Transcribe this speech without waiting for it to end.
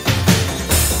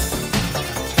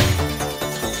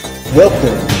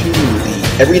Welcome to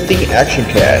the Everything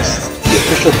Actioncast, the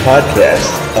official podcast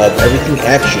of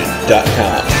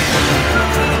everythingaction.com.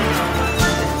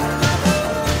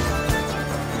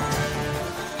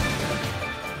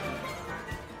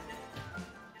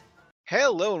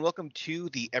 Hello and welcome to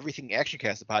the Everything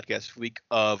Actioncast, the podcast week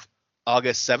of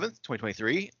August 7th,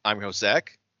 2023. I'm your host,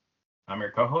 Zach. I'm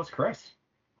your co-host, Chris.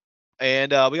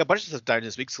 And we got a bunch of stuff done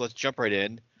this week, so let's jump right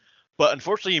in. But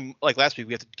unfortunately, like last week,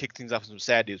 we have to kick things off with some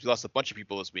sad news. We lost a bunch of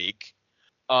people this week.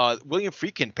 William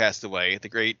Friedkin passed away, the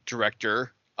great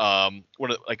director. One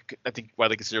of I think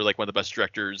widely considered like one of the best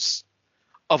directors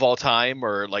of all time,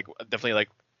 or like definitely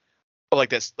like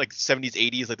that's like 70s,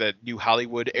 80s, like that new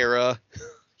Hollywood era.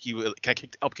 He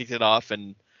kind of kicked it off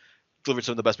and delivered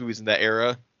some of the best movies in that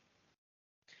era.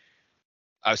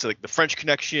 I would say like The French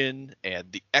Connection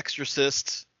and The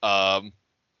Exorcist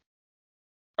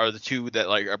are the two that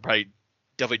like are probably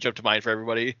definitely jumped to mind for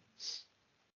everybody.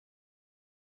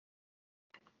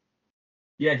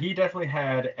 Yeah, he definitely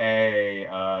had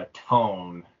a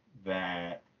tone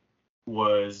that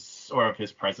was sort of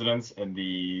his presence in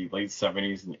the late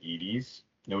 70s and 80s.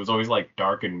 It was always like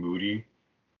dark and moody.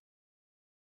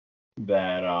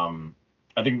 That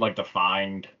I think like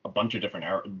defined a bunch of different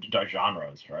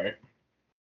genres, right?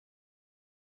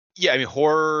 Yeah, I mean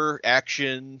horror,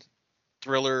 action,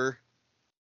 thriller.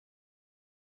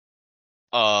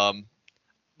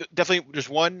 Definitely just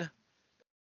one.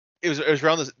 It was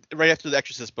around this right after The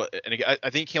Exorcist, but and I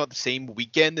think it came out the same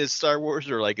weekend as Star Wars,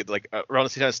 or like around the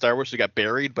same time as Star Wars. So it got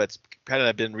buried, but it's kind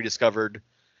of been rediscovered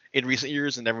in recent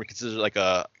years, and everyone considers it like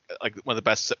one of the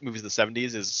best movies of the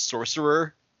 70s is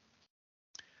Sorcerer,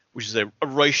 which is a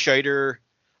Roy Scheider.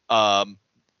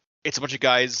 It's a bunch of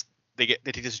guys. They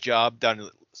take this job down in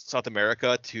South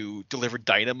America to deliver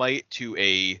dynamite to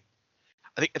I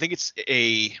think it's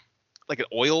like an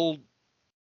oil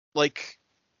like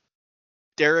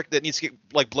derrick that needs to get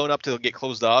like blown up to get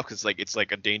closed off because it's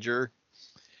like a danger.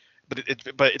 But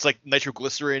it's like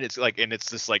nitroglycerin. It's like, and it's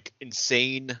this like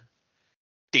insane,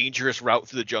 dangerous route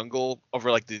through the jungle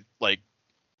over like the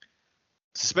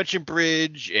suspension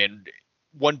bridge, and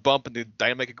one bump and the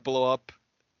dynamite could blow up.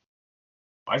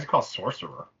 Why is it called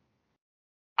Sorcerer?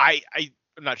 I'm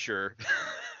not sure.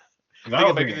 That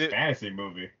was like a fantasy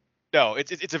movie. No,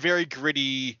 it's a very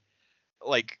gritty,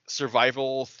 like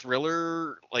survival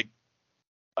thriller, like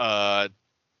yeah,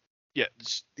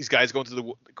 these guys going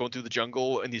through the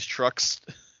jungle in these trucks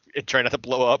and trying not to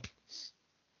blow up.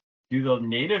 Do the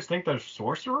natives think they're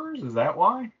sorcerers? Is that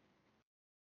why?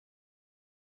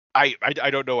 I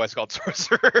don't know why it's called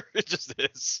Sorcerer. It just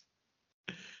is.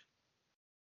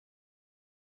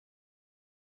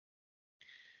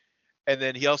 And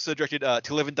then he also directed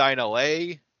To Live and Die in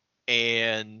L.A.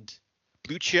 and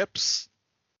Blue Chips.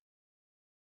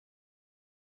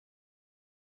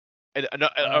 And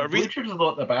Blue Chips is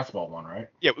the basketball one, right?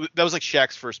 Yeah, that was like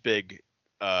Shaq's first big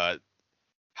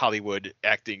Hollywood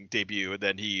acting debut, and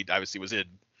then he obviously was in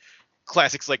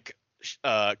classics like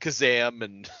Kazam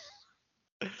and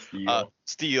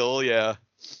Steel. Yeah.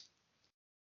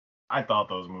 I thought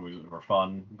those movies were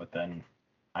fun, but then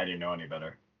I didn't know any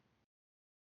better.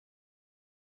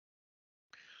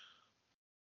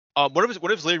 One of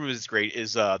his later movies is great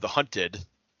is The Hunted,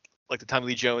 like the Tommy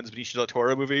Lee Jones Benicio del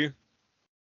Toro movie.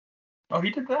 Oh, he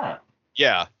did that.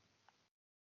 Yeah.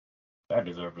 That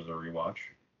deserves a rewatch.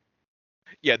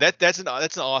 Yeah, that's an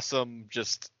awesome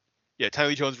Tommy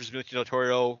Lee Jones versus Benicio del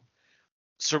Toro.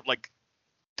 Sort of like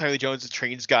Tommy Lee Jones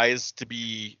trains guys to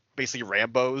be basically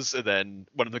Rambos, and then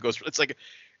one of them goes.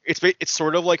 It's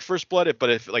sort of like First Blood, but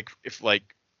if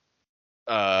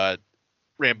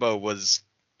Rambo was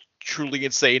truly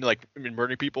insane, like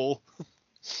murdering people.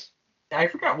 I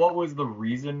forgot what was the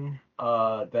reason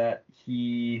that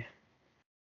he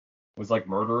was like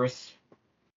murderous.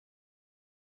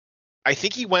 I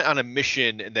think he went on a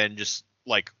mission and then just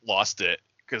like lost it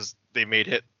because they made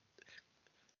it.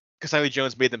 Because Tommy Lee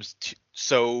Jones made them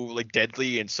so like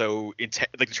deadly and so intense.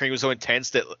 Like the training was so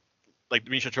intense that like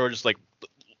Benicio del Toro just like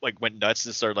went nuts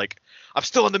and started like, I'm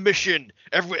still on the mission.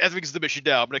 Everything's the mission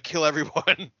now. I'm gonna kill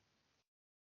everyone.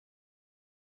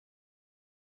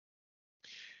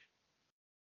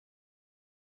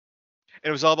 And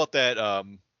it was all about that.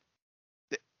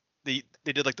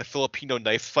 They did like the Filipino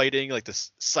knife fighting, like the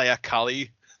Sayak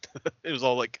Kali. It was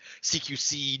all like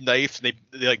CQC knives, and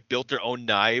they like built their own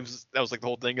knives. That was like the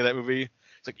whole thing of that movie.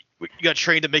 It's like you got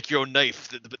trained to make your own knife.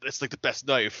 That's like the best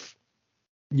knife.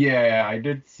 Yeah, I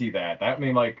did see that. That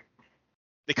mean like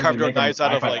they carved their own knives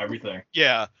out of like everything.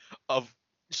 Yeah, of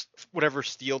just whatever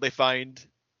steel they find,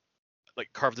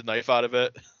 like carved a knife out of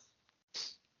it.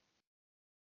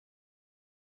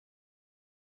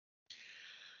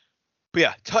 But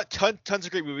yeah, tons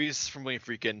of great movies from William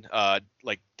Friedkin.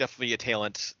 Like definitely a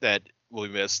talent that will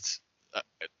be missed.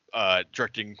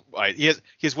 Directing, he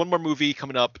has one more movie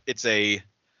coming up. It's a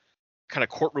kind of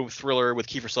courtroom thriller with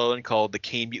Kiefer Sutherland called The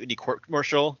Kane Mutiny Court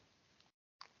Martial.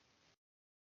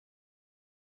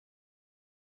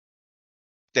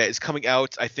 That is coming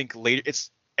out, I think, later. It's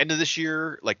end of this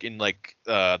year, like in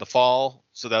the fall.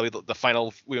 So that'll be the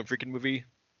final William Friedkin movie.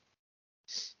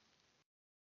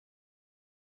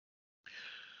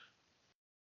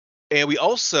 And we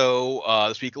also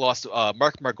this week lost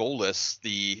Mark Margolis,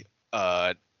 the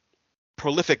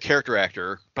prolific character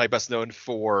actor, probably best known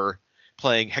for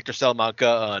playing Hector Salamanca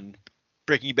on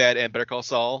Breaking Bad and Better Call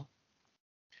Saul.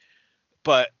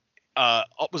 But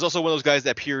was also one of those guys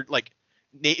that appeared like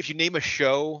if you name a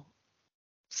show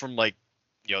from like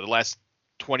the last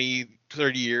 20,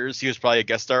 30 years, he was probably a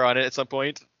guest star on it at some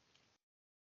point.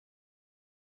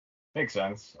 Makes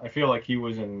sense. I feel like he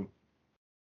was in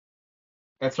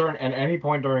at any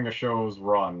point during a show's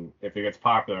run, if it gets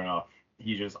popular enough,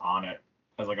 he's just on it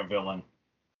as like a villain.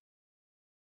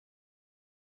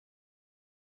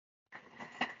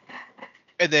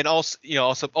 And then also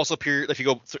period,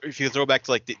 if you throw back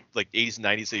to the 80s and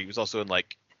 90s, he was also in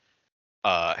like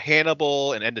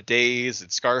Hannibal and End of Days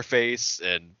and Scarface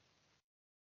and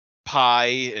Pi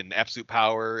and Absolute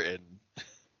Power and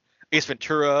Ace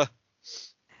Ventura.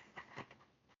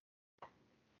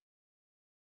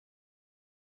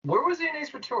 Where was he in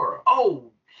Ace Ventura? Oh,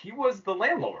 he was the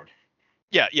landlord.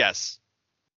 Yeah, yes.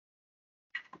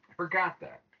 I forgot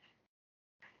that.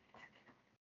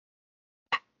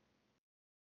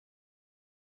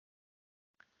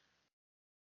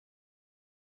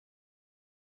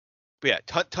 But yeah,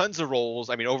 tons of roles.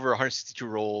 I mean, over 162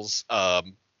 roles.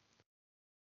 And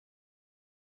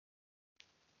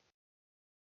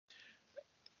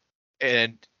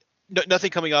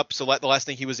nothing coming up. So the last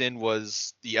thing he was in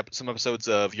was some episodes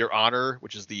of Your Honor,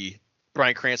 which is the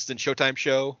Bryan Cranston Showtime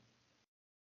show.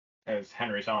 As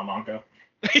Henry Salamanca.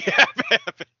 Yeah.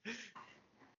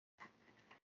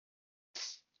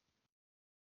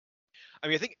 I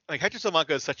mean, I think like Hector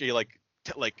Salamanca is such a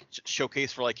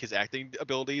showcase for like his acting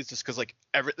abilities, just because like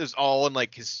there's all in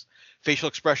like his facial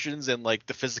expressions and like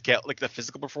the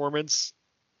physical performance.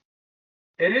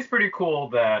 It is pretty cool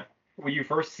that when you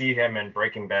first see him in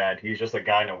Breaking Bad, he's just a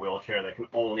guy in a wheelchair that can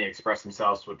only express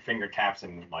himself with finger taps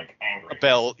and like anger. A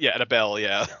bell, yeah. A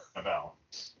bell.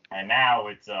 And now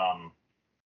it's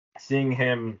seeing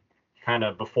him kind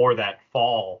of before that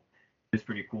fall is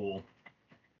pretty cool.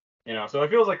 So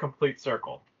it feels like complete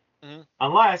circle. Mm-hmm.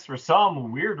 Unless for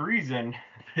some weird reason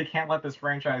they can't let this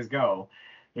franchise go.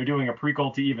 They're doing a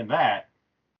prequel to even that,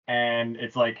 and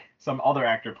it's like some other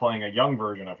actor playing a young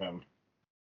version of him.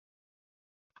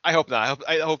 I hope not.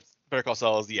 I hope Better Call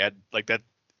Saul is the end. Like that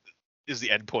is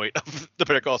the end point of the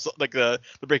Better Call Saul, like the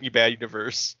Breaking Bad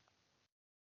universe.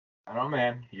 I don't know,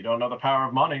 man. You don't know the power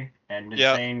of money and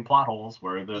insane plot holes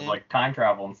where there's like time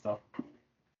travel and stuff.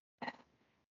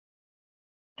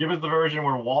 Give us the version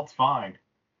where Walt's fine.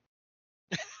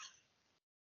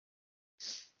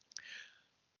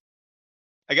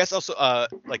 I guess also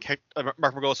Mark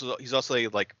Margolis, he's also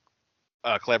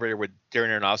a collaborator with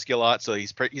Darren Aronofsky a lot, so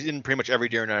he's in pretty much every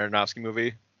Darren Aronofsky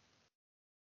movie.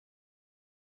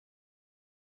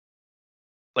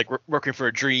 Like Working for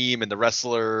a Dream and The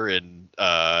Wrestler and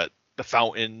The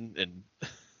Fountain and.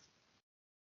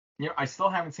 I still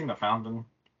haven't seen The Fountain.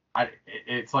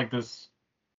 It's like this.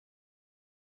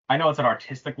 I know it's an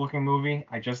artistic looking movie.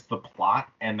 The plot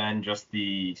and then just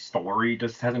the story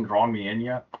just hasn't drawn me in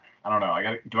yet. I don't know.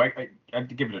 I have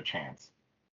to give it a chance.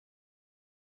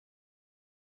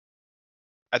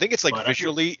 I think it's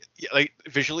visually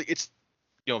it's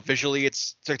visually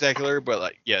it's spectacular,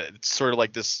 but it's sort of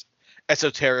like this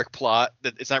esoteric plot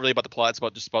that it's not really about the plot. It's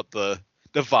just about the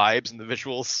vibes and the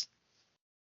visuals.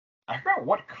 I forgot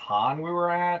what con we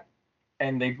were at,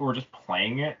 and they were just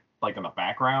playing it like in the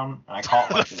background, and I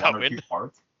caught like one or two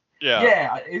parts. Yeah.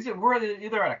 Yeah. We're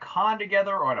either at a con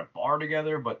together or at a bar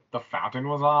together, but The Fountain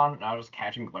was on, and I was just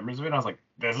catching glimmers of it. And I was like,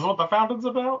 "This is what The Fountain's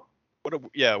about." What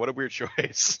a weird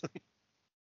choice.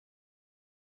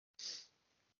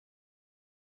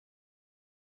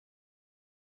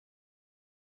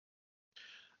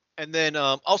 And then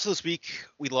also this week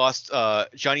we lost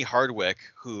Johnny Hardwick,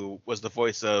 who was the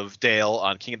voice of Dale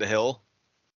on King of the Hill.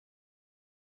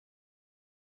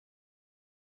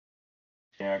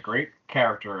 Yeah, great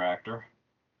character actor.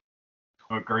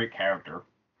 A great character.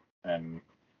 And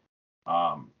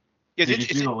did you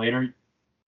see the later?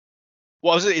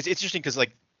 Well, it's interesting because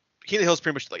like King of the Hill is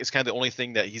pretty much it's kind of the only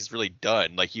thing that he's really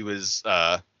done. Like he was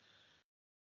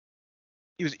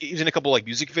he was in a couple like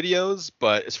music videos,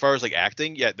 but as far as like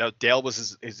acting, yeah, no, Dale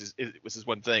was his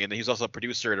one thing, and then he was also a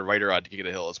producer and a writer on King of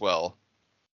the Hill as well.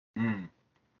 Mm.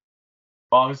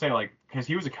 Well, I was saying like because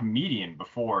he was a comedian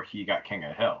before he got King of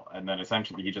the Hill, and then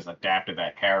essentially he just adapted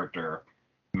that character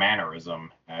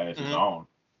mannerism as his own,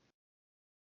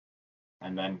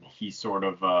 and then he sort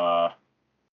of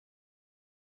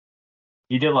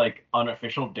he did like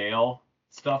unofficial Dale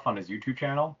stuff on his YouTube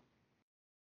channel.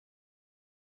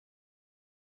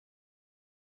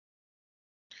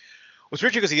 What's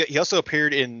weird because he also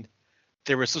appeared in,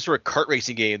 there was some sort of kart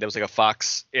racing game that was like a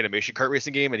Fox animation kart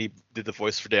racing game, and he did the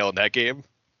voice for Dale in that game.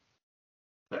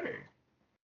 Hey.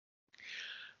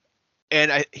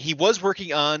 And he was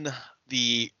working on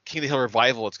the King of the Hill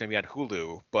revival. It's going to be on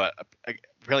Hulu, but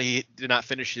apparently he did not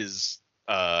finish his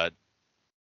like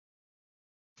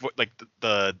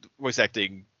the voice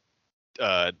acting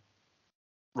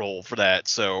role for that.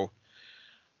 So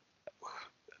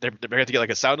they're going to have to get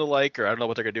like a sound alike, or I don't know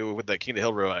what they're going to do with the King of the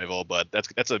Hill revival, but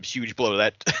that's a huge blow to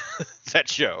that that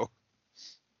show.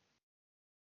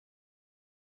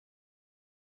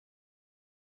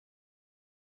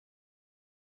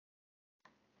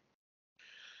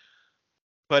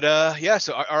 But yeah,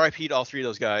 so RIP to all three of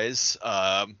those guys.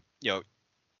 You know,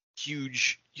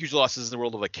 huge losses in the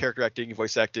world of like character acting,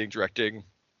 voice acting, directing.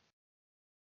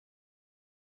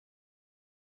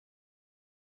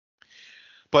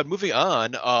 But moving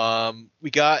on, we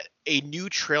got a new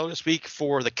trailer this week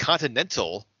for the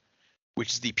Continental,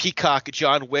 which is the Peacock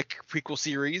John Wick prequel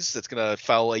series that's going to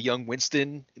follow a young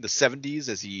Winston in the 70s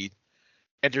as he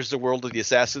enters the world of the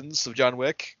assassins of John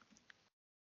Wick.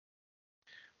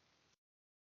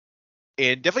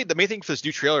 And definitely the main thing for this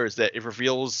new trailer is that it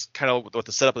reveals kind of what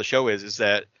the setup of the show is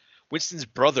that Winston's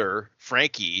brother,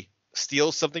 Frankie,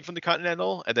 steals something from the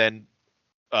Continental, and then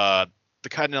the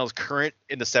Continental's current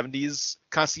in the 70s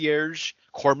concierge,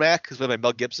 Cormac, who's played by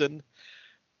Mel Gibson,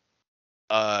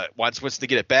 wants Winston to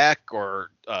get it back, or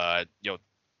you know,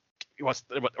 he wants,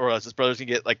 or else his brother's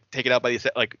gonna get like taken out by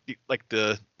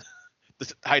the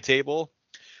high table.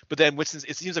 But then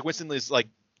it seems like Winston is like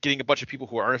getting a bunch of people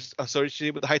who aren't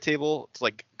associated with the high table to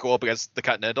like go up against the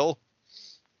Continental.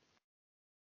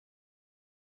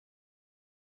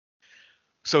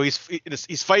 So he's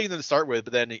fighting them to start with,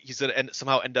 but then he's gonna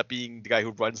somehow end up being the guy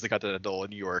who runs the Continental in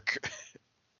New York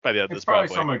by the end of this. It's probably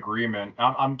some agreement.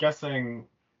 I'm guessing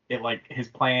it like his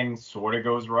plan sort of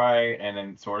goes right and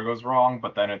then sort of goes wrong,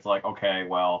 but then it's like, okay,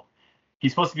 well,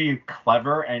 he's supposed to be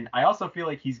clever, and I also feel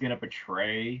like he's gonna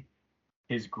betray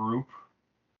his group.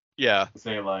 Yeah.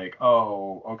 Say like,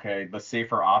 oh, okay, the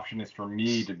safer option is for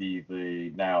me to be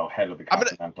the now head of the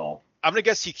Continental. I'm gonna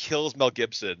guess he kills Mel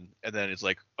Gibson, and then it's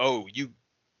like, oh, you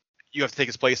have to take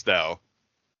his place now.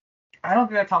 I don't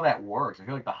think that's how that works. I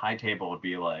feel like the high table would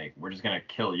be like, we're just gonna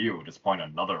kill you, just appoint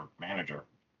another manager.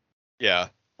 Yeah.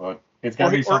 But it's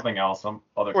gotta be something else, some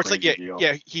other. Or it's like,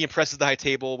 yeah, he impresses the high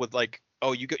table with like,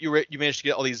 oh, you managed to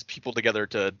get all these people together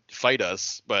to fight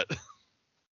us, but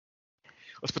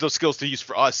let's put those skills to use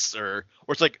for us, or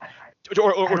it's like, I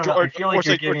feel like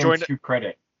you're giving him too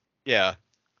credit. Yeah.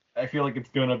 I feel like it's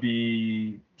gonna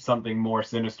be something more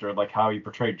sinister, like how he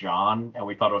portrayed John, and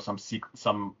we thought it was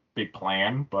some big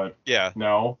plan, but yeah,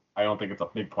 no, I don't think it's a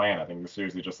big plan. I think it's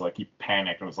seriously just like he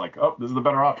panicked and was like, oh, this is the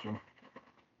better option.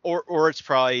 Or it's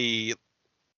probably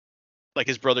like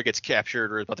his brother gets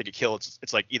captured or is about to get killed.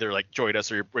 It's like either like join us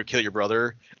or kill your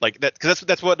brother, like that, because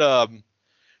that's what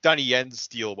Donnie Yen's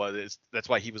deal was. That's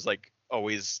why he was like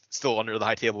always still under the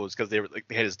high table, was because they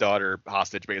had his daughter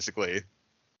hostage basically.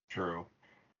 True.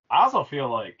 I also feel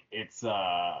like it's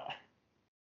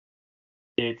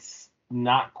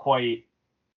not quite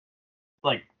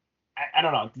like I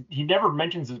don't know. He never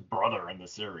mentions his brother in the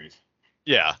series.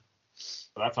 Yeah. So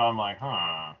that's why I'm like,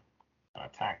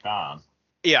 tacked on.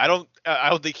 Yeah, I don't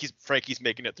think Frankie's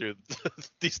making it through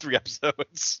these 3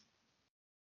 episodes.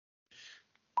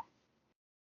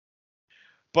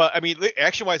 But I mean,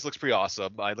 action-wise, looks pretty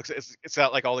awesome. It's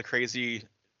got like all the crazy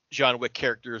John Wick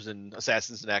characters and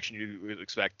assassins in action you would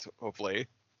expect, hopefully.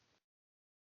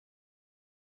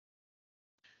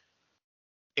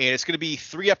 And it's going to be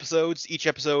 3 episodes. Each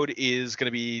episode is going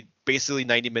to be basically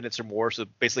 90 minutes or more, so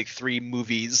basically 3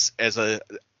 movies as a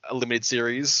limited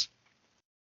series.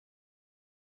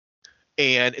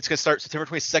 And it's going to start September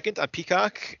 22nd on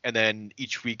Peacock, and then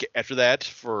each week after that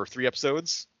for 3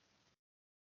 episodes.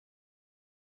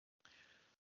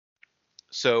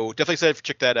 So definitely excited to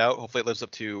check that out. Hopefully it lives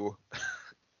up to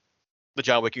the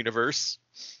John Wick universe.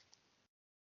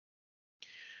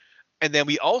 And then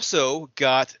we also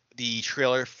got the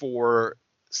trailer for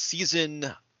season,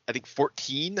 I think,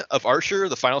 14 of Archer,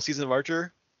 the final season of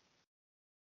Archer.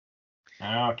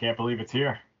 I can't believe it's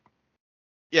here.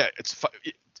 Yeah,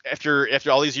 after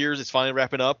all these years, it's finally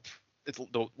wrapping up. It's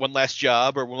the one last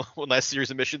job or one last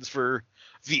series of missions for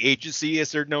the agency,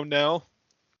 as they're known now.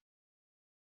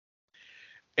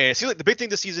 And it seems like the big thing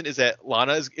this season is that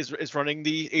Lana is running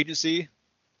the agency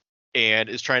and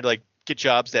is trying to like get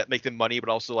jobs that make them money, but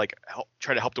also like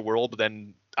try to help the world. But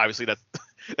then obviously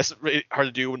that's really hard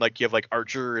to do when like you have like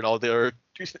Archer and all the other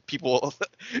people,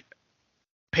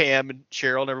 Pam and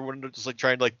Cheryl and everyone just like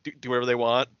trying to like do whatever they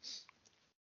want.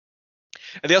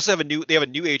 And they also have a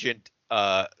new agent,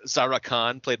 Zara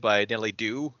Khan, played by Natalie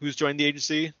Dew, who's joined the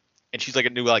agency, and she's like a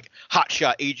new like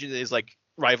hotshot agent that is like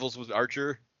rivals with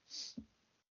Archer.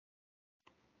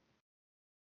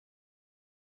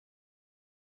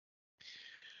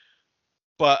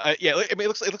 But yeah, I mean,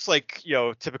 it looks like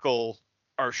typical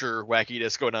Archer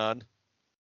wackiness going on.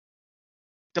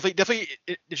 Definitely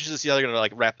interested to see how they're gonna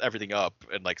like wrap everything up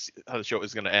and like how the show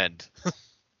is gonna end.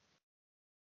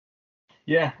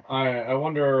 Yeah, I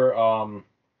wonder.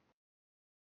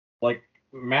 Like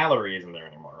Mallory isn't there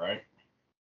anymore, right?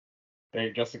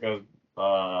 Jessica's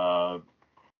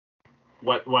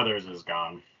Weathers is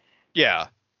gone. Yeah,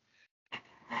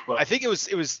 But I think it was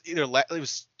either it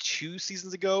was 2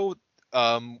 seasons ago.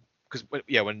 Because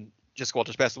when Jessica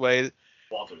Walters passed away,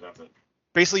 Walters, that's it.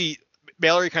 Basically,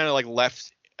 Mallory kind of like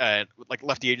left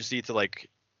the agency to like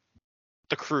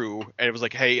the crew, and it was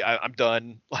like, hey, I'm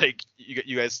done. Like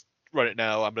you guys run it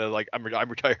now. I'm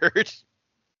retired.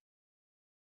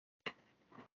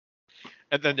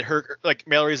 And then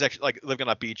Mallory's actually like living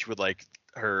on a beach with like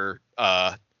her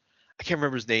I can't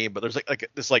remember his name, but there's like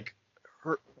this like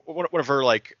her one of her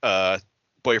like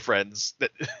boyfriends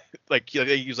that like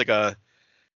they use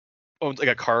owns like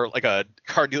a car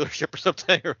dealership or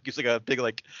something, or he's like a big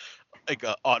like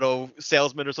a auto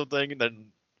salesman or something, and then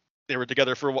they were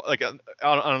together for like on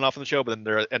and off on the show, but then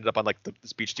they ended up on like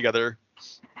this beach together.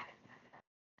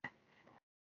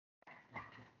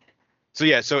 So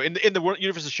yeah, so in the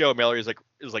universe of the show, Mallory is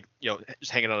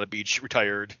just hanging on a beach,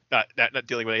 retired, not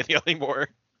dealing with anything anymore.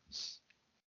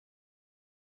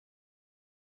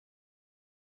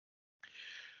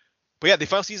 But yeah, the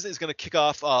final season is going to kick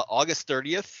off August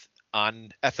 30th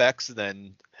on FX, and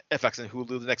then FX and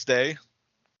Hulu the next day.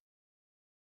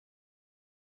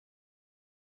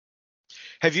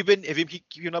 Have you been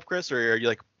keeping up, Chris, or are you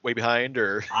like way behind?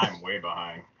 Or I'm way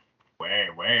behind, way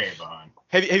behind.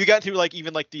 Have you gotten to like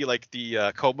even like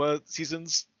the coma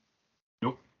seasons?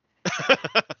 Nope.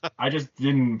 I just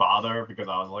didn't bother because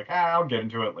I was like, I'll get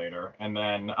into it later, and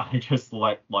then I just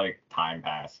let like time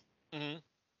pass. Mm-hmm.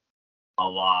 A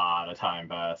lot of time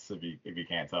pass if you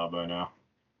can't tell by now.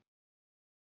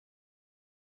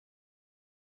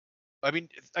 I mean,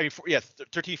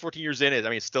 13, 14 years in it. I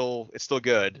mean, it's still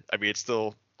good. I mean, it's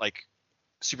still like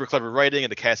super clever writing,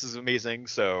 and the cast is amazing.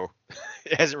 So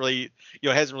it hasn't really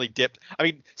dipped. I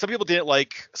mean, some people didn't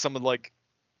like some of like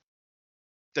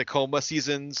the coma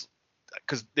seasons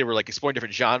because they were like exploring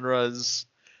different genres.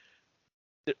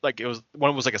 Like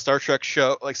one was like a Star Trek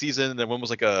show like season, and then one was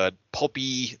like a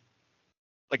pulpy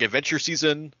like adventure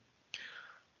season,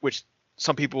 which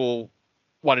some people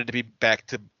wanted to be back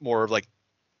to more of like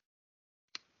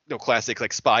classic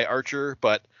like spy Archer.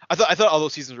 But I thought all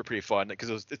those seasons were pretty fun because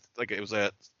it was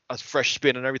a fresh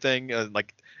spin and everything, and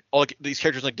like all like, these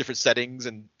characters in, like different settings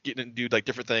and getting to do like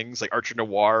different things like Archer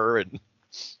Noir and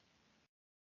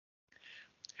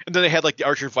then they had like the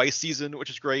Archer Vice season, which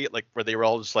is great, like where they were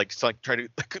all just like trying to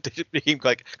they became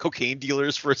like cocaine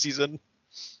dealers for a season.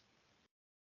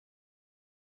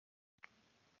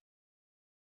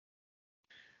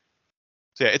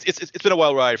 So yeah, it's been a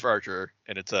wild ride for Archer,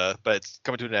 and but it's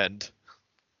coming to an end.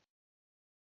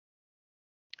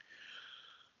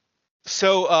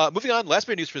 So moving on, last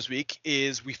bit of news for this week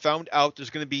is we found out there's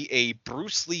going to be a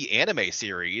Bruce Lee anime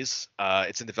series.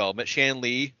 It's in development. Shan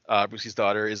Lee, Bruce Lee's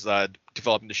daughter, is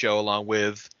developing the show along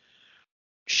with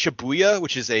Shibuya,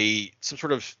 which is some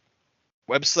sort of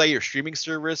website or streaming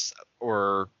service,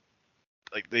 or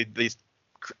like they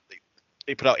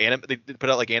put out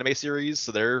like anime series.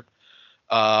 So they're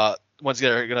ones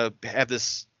that are going to have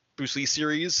this Bruce Lee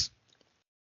series,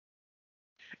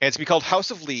 and it's going to be called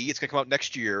House of Lee. It's going to come out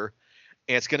next year.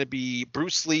 And it's going to be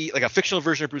Bruce Lee, like a fictional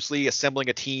version of Bruce Lee, assembling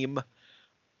a team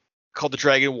called the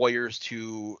Dragon Warriors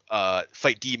to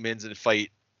fight demons and fight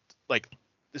like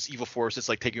this evil force that's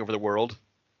like taking over the world.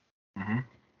 Mm-hmm.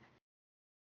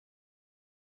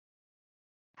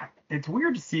 It's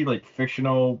weird to see like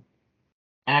fictional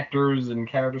actors and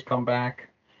characters come back.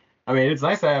 I mean, it's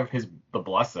nice to have the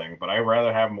blessing, but I'd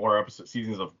rather have more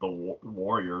seasons of the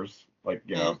Warriors, like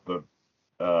the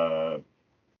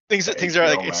things are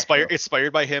like HBO Max show.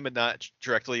 inspired by him and not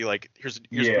directly like here's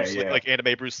Yeah, Bruce Lee, yeah. like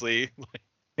anime Bruce Lee.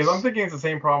 Because I'm thinking it's the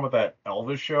same problem with that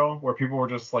Elvis show where people were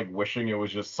just like wishing it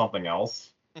was just something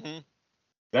else. Mm-hmm.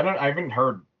 Then I haven't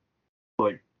heard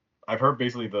like I've heard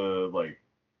basically the like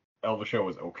Elvis show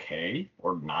was okay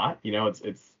or not. You know,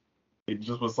 it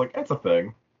just was like it's a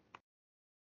thing.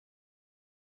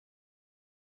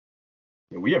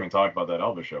 We haven't talked about that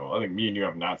Elvis show. I think me and you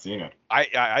have not seen it. I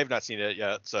have not seen it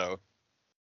yet, so.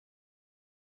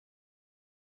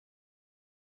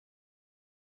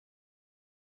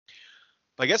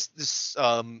 I guess this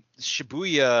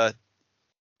Shibuya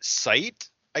site,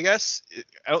 I guess,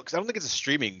 I don't think it's a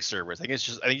streaming service. I think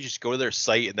you just go to their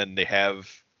site and then they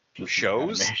have Just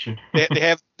shows. animation. they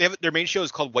have their main show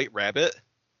is called White Rabbit.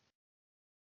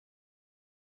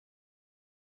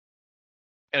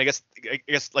 And I guess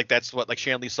like that's what like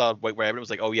Shanley saw White Rabbit and was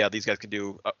like, oh yeah, these guys can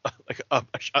do a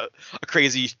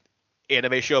crazy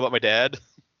anime show about my dad.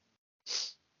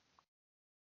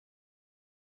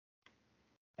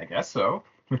 I guess so.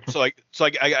 so I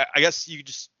guess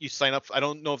you sign up. I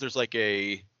don't know if there's like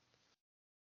a.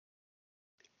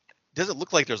 Doesn't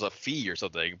look like there's a fee or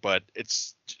something, but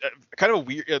it's kind of a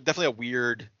weird, definitely a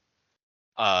weird,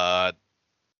 like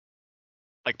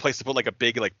place to put like a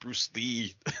big like Bruce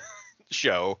Lee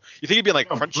show. You think it'd be like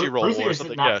Crunchyroll or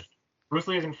something? Yeah. Bruce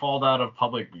Lee hasn't fallen out of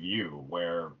public view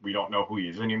where we don't know who he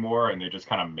is anymore, and they just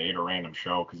kind of made a random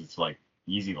show because it's like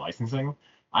easy licensing.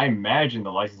 I imagine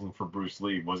the licensing for Bruce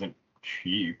Lee wasn't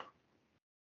cheap.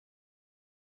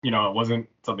 You know, it wasn't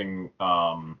something.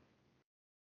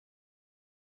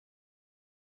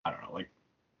 I don't know, like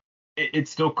it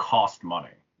still cost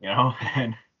money, you know,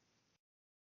 and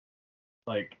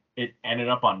like it ended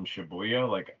up on Shibuya.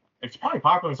 Like it's probably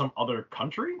popular in some other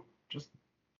country, just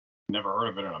never heard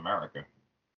of it in America.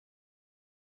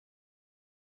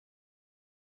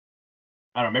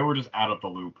 I don't know, maybe we're just out of the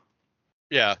loop.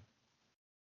 Yeah.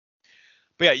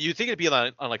 But yeah, you'd think it'd be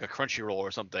on like a Crunchyroll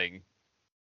or something.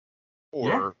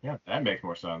 Or yeah, that makes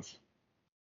more sense.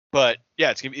 But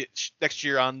yeah, it's gonna be next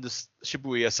year on this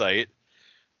Shibuya site,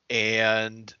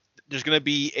 and there's gonna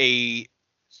be a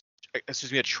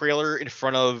trailer in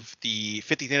front of the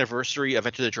 50th anniversary of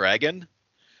Enter the Dragon.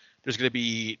 There's gonna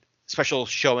be special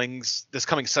showings this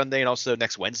coming Sunday and also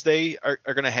next Wednesday are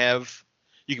gonna have.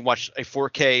 You can watch a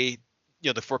 4K,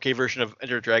 the 4K version of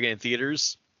Enter the Dragon in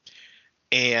theaters,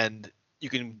 and you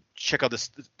can check out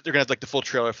this. They're gonna have like the full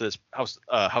trailer for this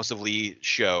House of Lee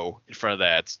show in front of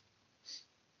that.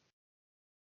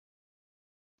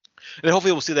 And then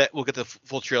hopefully we'll get the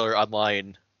full trailer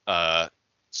online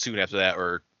soon after that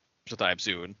or sometime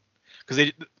soon, because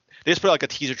they just put out like a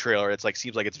teaser trailer. It's like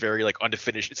seems like it's very like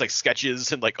unfinished. It's like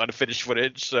sketches and like unfinished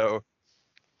footage. So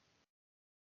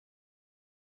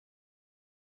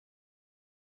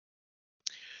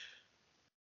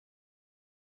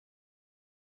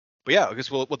but yeah, I guess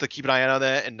we'll have to keep an eye on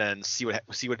that and then see what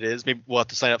it is. Maybe we'll have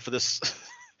to sign up for this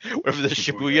whatever this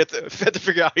Shibuya. Have to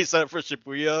figure out how you sign up for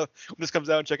Shibuya when this comes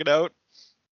out and check it out.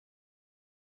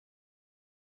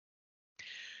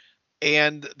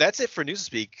 And that's it for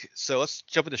Newspeak. So let's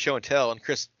jump into show and tell. And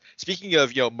Chris, speaking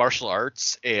of martial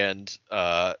arts and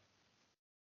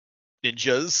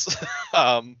ninjas,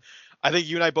 I think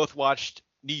you and I both watched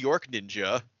New York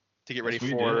Ninja to get ready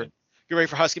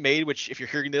for House Get Made. Which, if you're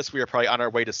hearing this, we are probably on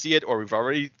our way to see it, or we've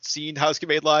already seen House Get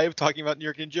Made live, talking about New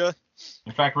York Ninja.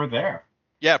 In fact, we're there.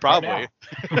 Yeah, probably.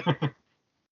 Right.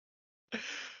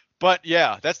 But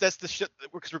yeah, that's the shit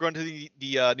because we're going to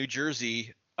the New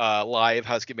Jersey live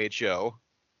House Get Made show,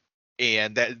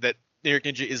 and that New York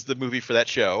Ninja is the movie for that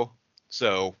show.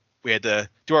 So we had to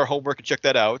do our homework and check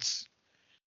that out.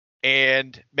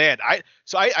 And man, I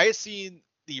had seen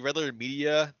the regular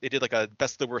media. They did like a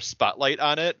best of the worst spotlight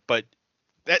on it, but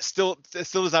that still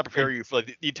does not prepare you for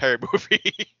like the entire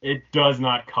movie. It does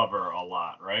not cover a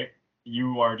lot, right?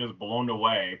 You are just blown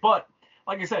away. But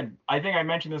like I said, I think I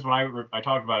mentioned this when I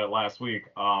talked about it last week.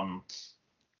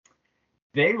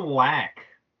 They lack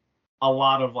a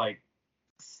lot of like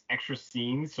extra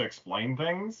scenes to explain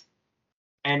things,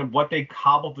 and what they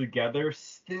cobbled together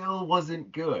still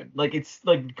wasn't good. Like it's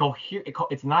like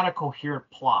it's not a coherent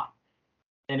plot,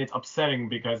 and it's upsetting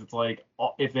because it's like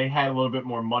if they had a little bit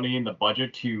more money in the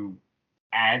budget to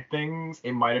add things,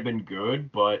 it might have been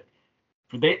good. But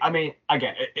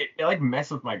again, it like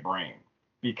messed with my brain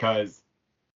because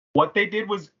what they did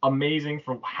was amazing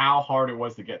for how hard it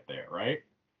was to get there, right?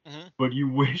 Mm-hmm. But you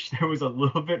wish there was a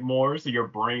little bit more so your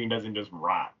brain doesn't just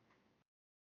rot.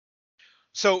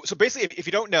 So basically, if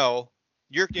you don't know,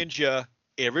 New York Ninja,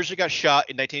 it originally got shot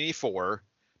in 1984.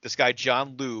 This guy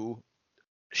John Liu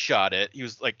shot it. He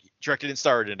was like directed and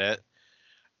starred in it.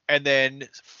 and then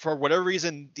for whatever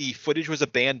reason the footage was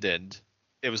abandoned.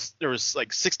 There was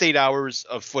like 6 to 8 hours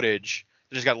of footage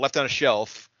that just got left on a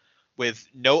shelf with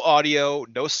no audio,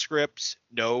 no script,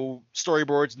 no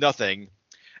storyboards, nothing.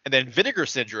 And then Vinegar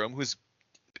Syndrome, who's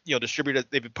distributed,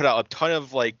 they've put out a ton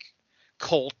of like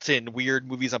cult and weird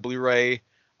movies on Blu-ray.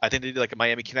 I think they did like a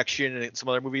Miami Connection and some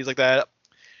other movies like that.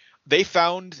 They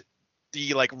found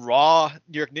the like raw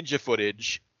New York Ninja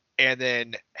footage and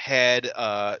then had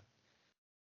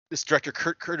this director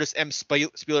Curtis M.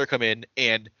 Spieler come in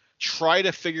and try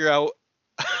to figure out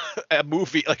a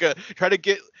movie, try to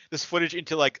get this footage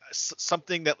into like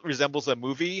something that resembles a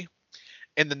movie.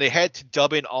 And then they had to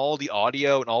dub in all the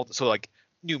audio and so like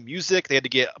new music. They had to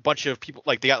get a bunch of people,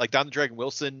 like they got like Don the Dragon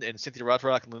Wilson and Cynthia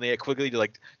Rothrock and Linnea Quigley to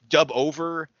like dub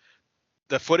over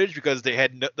the footage because they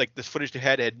had this footage they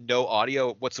had no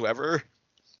audio whatsoever.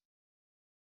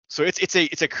 So it's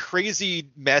a crazy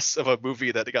mess of a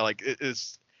movie that they got like it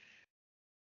is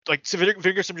like so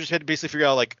Vinegar Syndrome just had to basically figure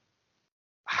out like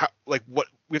how like what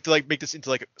we have to like make this into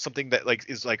like something that like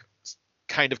is like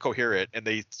kind of coherent, and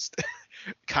they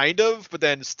kind of, but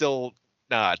then still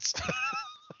not.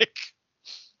 Like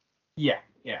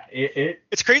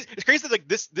it's crazy that like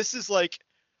this is like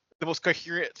the most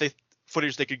coherent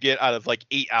footage they could get out of like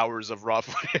 8 hours of raw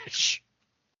footage.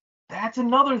 That's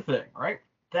another thing, right?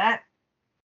 That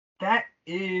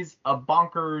is a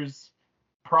bonkers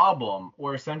problem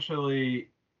where essentially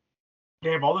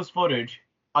they have all this footage,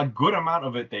 a good amount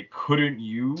of it they couldn't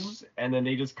use, and then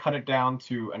they just cut it down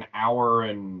to an hour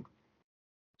and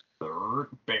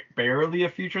barely a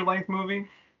feature-length movie.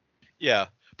 Yeah,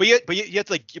 but you had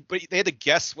to they had to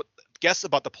guess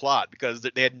about the plot because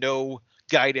they had no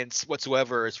guidance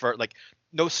whatsoever as far like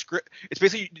no script. It's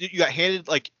basically you got handed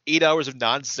like 8 hours of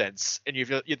nonsense, and you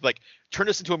have to like turn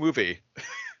this into a movie.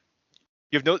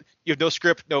 You have no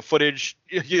script, no footage,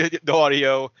 no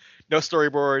audio, no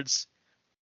storyboards.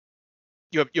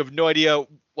 You have no idea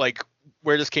like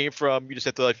where this came from. You just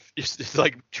have to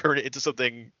turn it into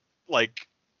something like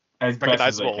as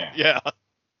recognizable. Best as they can. Yeah.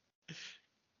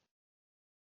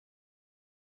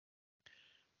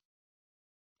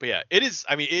 But yeah, it is.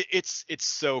 I mean, it's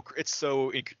so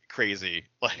crazy.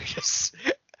 Like just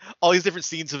all these different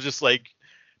scenes of just like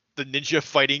the ninja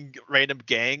fighting random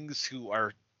gangs who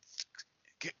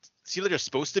seem like they're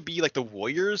supposed to be like the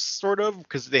warriors, sort of,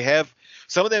 because they have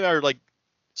some of them are like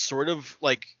sort of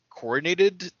like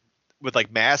coordinated with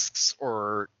like masks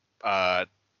or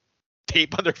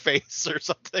tape on their face or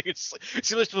something. It seems like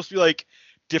they're supposed to be like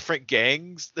different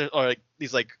gangs or like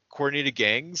these like coordinated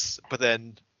gangs, but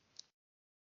then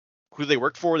who do they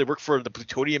work for? They work for the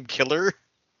plutonium killer.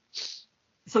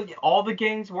 So all the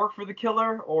gangs work for the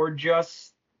killer, or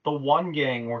just the one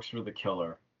gang works for the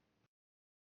killer?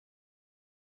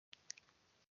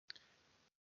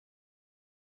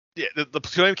 Yeah, the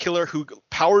plutonium killer who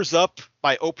powers up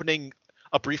by opening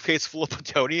a briefcase full of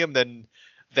plutonium, then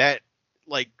that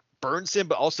like burns him,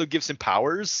 but also gives him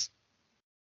powers.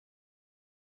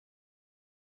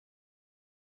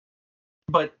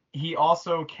 But he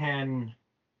also can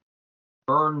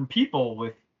burn people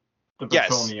with the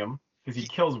plutonium because he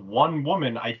kills one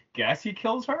woman. I guess he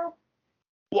kills her.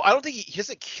 Well, I don't think he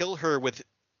doesn't kill her with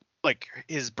like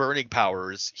his burning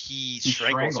powers. He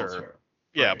strangles her.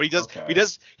 Yeah, right. But he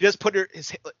does put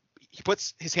he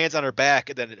puts his hands on her back,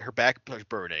 and then her back starts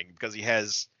burning because he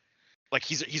has like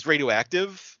he's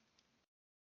radioactive.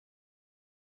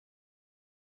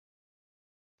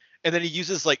 And then he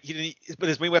uses but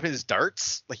his main weapon is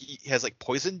darts. Like he has like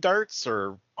poison darts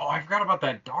or. Oh, I forgot about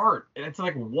that dart. It's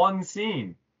like one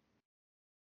scene.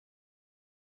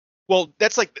 Well,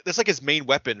 that's like his main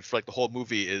weapon for like the whole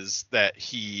movie is that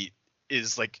he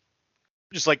is like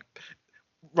just like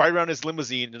ride around his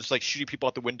limousine and just like shooting people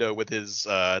out the window with his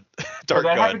dart gun.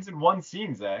 That happens in one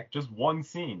scene, Zach. Just one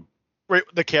scene. Right,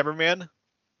 the cameraman.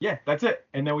 Yeah, that's it.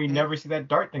 And then we never see that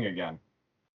dart thing again.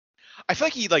 I feel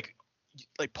like he like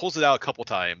pulls it out a couple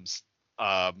times.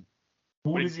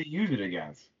 Who does he use it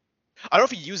against? I don't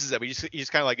know if he uses it, but he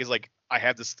just kind of like is like, I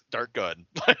have this dart gun.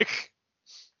 Like,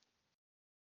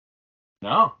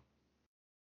 no,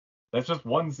 that's just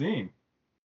one scene.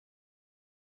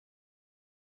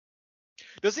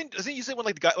 Doesn't he use it when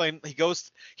like the guy when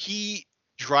he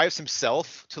drives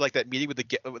himself to like that meeting with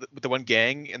the one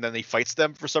gang, and then he fights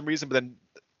them for some reason, but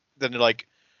then they're like,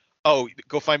 oh,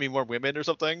 go find me more women or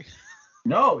something.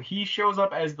 No, he shows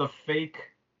up as the fake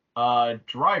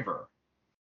driver.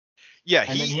 Yeah,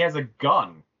 and then he has a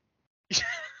gun.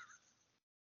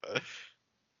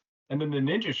 And then the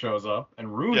ninja shows up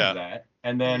and ruins that.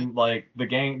 And then like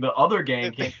the other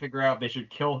gang can't figure out if they should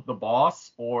kill the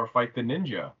boss or fight the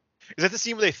ninja. Is that the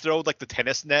scene where they throw like the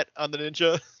tennis net on the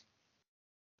ninja?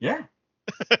 Yeah.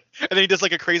 And then he does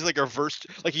like a crazy like reverse,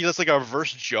 like he does like a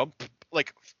reverse jump,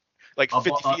 like 50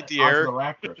 feet in the Onto air. the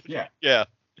rafters. Yeah. Yeah.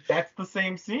 That's the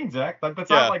same scene, Zach. Like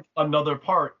that's Yeah. not like another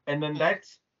part. And then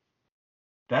that's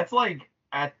like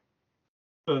at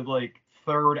the like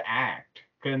third act.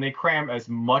 And they cram as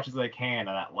much as they can in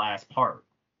that last part.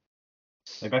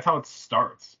 Like that's how it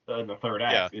starts in the third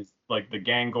act. Is like the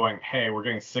gang going, "Hey, we're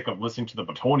getting sick of listening to the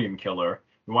plutonium killer.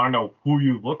 We want to know who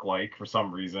you look like for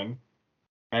some reason."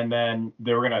 And then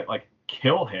they were gonna like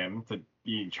kill him to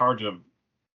be in charge of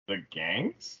the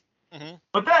gangs. Mm-hmm.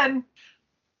 But then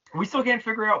we still can't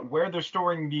figure out where they're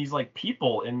storing these like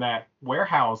people in that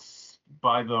warehouse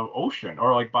by the ocean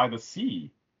or like by the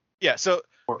sea. Yeah, so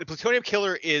the plutonium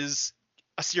killer is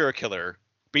a serial killer,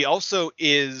 but he also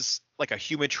is like a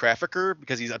human trafficker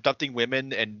because he's abducting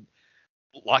women and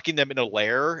locking them in a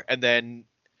lair, and then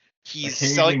he's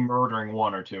selling, murdering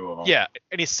one or two of them. Yeah,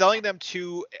 and he's selling them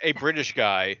to a British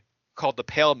guy called the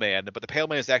Pale Man, but the Pale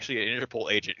Man is actually an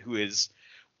Interpol agent who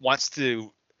wants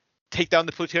to take down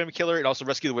the plutonium killer and also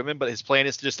rescue the women, but his plan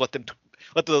is to just let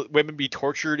the women be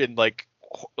tortured and like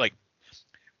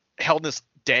held in this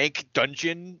dank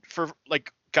dungeon for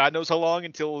like God knows how long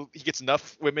until he gets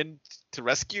enough women to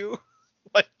rescue.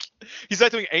 Like he's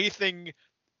not doing anything.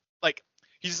 Like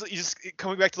he's just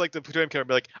coming back to like the plutonium killer and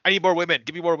be like, I need more women,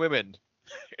 give me more women.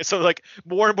 And so like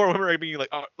more and more women are being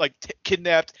like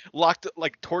kidnapped, locked,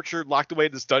 like tortured, locked away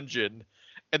in this dungeon,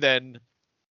 and then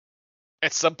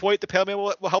at some point the Pale Man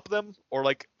will help them or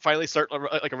like finally start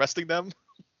like arresting them.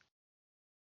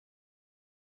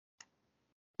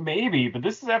 Maybe, but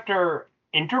this is after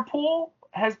Interpol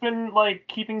has been like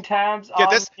keeping tabs on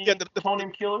the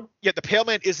plutonium killer. Yeah, the Pale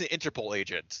Man is an Interpol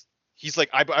agent. He's like,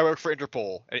 I work for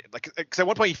Interpol, and like, because at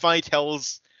one point he finally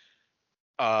tells,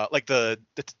 like the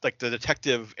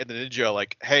detective and the ninja,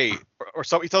 like, hey, or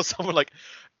so he tells someone like,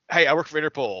 hey, I work for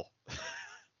Interpol.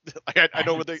 I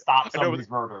know what they stop some of these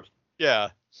murders. Yeah.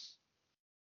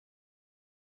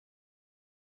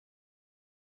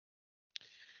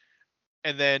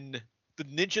 And then the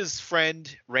ninja's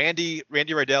friend Randy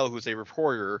Rydell, who's a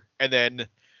reporter, and then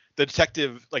the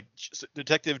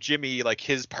detective Jimmy, like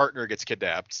his partner gets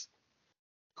kidnapped.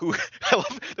 Who I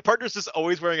love, the partner's just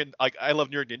always wearing an like I Love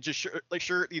New York Ninja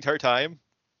shirt the entire time.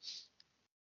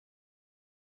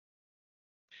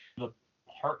 The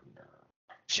partner.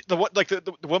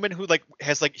 The woman who like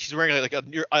has like she's wearing like a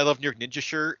I Love New York Ninja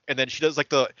shirt, and then she does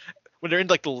like when they're in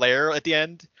like the lair at the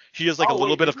end, she does like a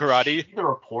little bit of karate. The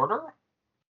reporter?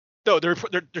 No,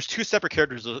 there's two separate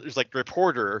characters. There's like the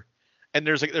reporter, and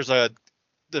there's the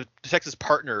detective's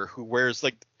partner who wears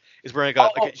like is wearing a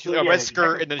red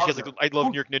skirt, and then she has like the I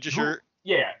Love New York Ninja shirt.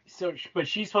 Yeah, so but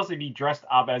she's supposed to be dressed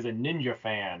up as a ninja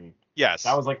fan. Yes,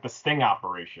 that was like the sting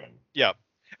operation. Yeah,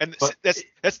 and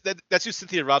that's who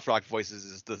Cynthia Rothrock voices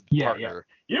is the partner. Yeah.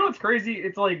 You know what's crazy?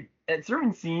 It's like at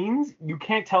certain scenes you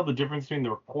can't tell the difference between the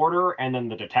reporter and then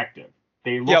the detective.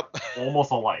 They look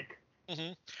almost alike.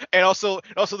 Mm-hmm. And also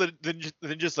the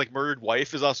ninja's like murdered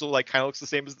wife is also like kind of looks the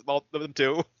same as all of them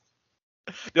too.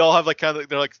 They all have like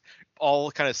they're like all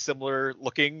kind of similar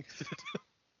looking.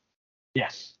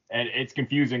 Yes, and it's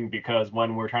confusing because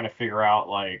when we're trying to figure out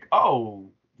like, oh,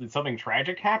 did something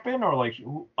tragic happen, or like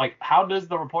how does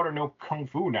the reporter know kung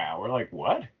fu now? We're like,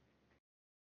 what?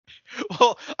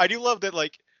 Well, I do love that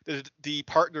like the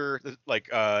partner, like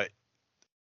the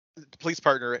police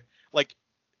partner, like.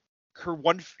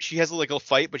 She has like a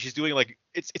fight, but she's doing like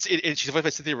she's fighting by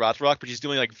Cynthia Rothrock, but she's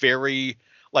doing like very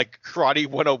like karate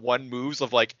 101 moves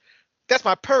of like, that's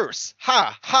my purse,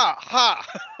 ha ha ha.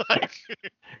 Like,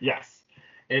 yes,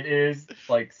 it is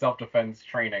like self-defense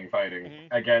training fighting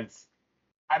against,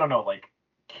 I don't know, like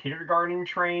kindergarten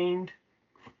trained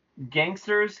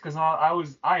gangsters, because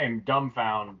I am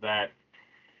dumbfounded that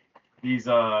these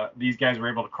guys were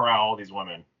able to corral all these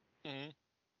women. Mm-hmm.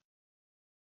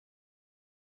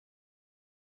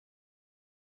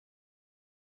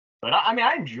 But I mean,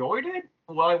 I enjoyed it.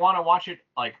 Will I want to watch it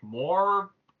like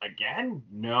more again?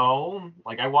 No.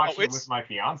 Like I watched it with my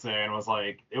fiance and was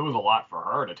like, it was a lot for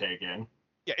her to take in.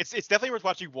 Yeah, it's definitely worth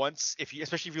watching once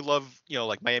especially if you love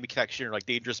like Miami Connection or like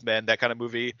Dangerous Men, that kind of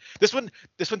movie. This one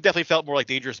definitely felt more like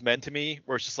Dangerous Men to me,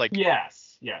 where it's just like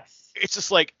yes, it's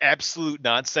just like absolute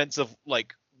nonsense of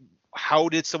like, how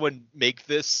did someone make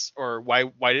this, or why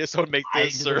did someone make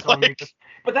this, or like.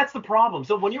 But that's the problem.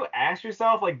 So when you ask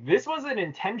yourself, like, this wasn't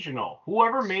intentional.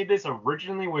 Whoever made this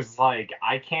originally was like,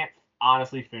 I can't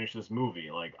honestly finish this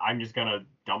movie. Like, I'm just gonna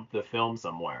dump the film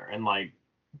somewhere. And like,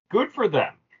 good for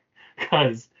them,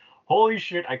 because holy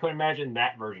shit, I couldn't imagine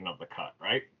that version of the cut,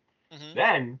 right? Mm-hmm.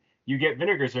 Then you get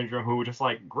Vinegar Syndrome, who were just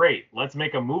like, great, let's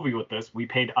make a movie with this. We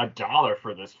paid $1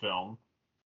 for this film.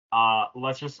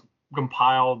 let's just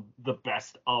compile the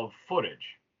best of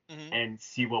footage Mm-hmm. and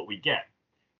see what we get.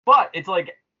 But it's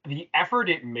like the effort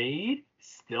it made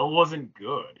still wasn't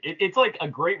good. It's like a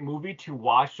great movie to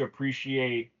watch to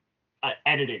appreciate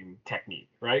editing technique,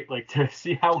 right? Like to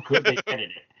see how good they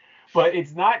edit it. But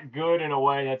it's not good in a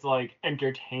way that's like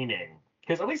entertaining.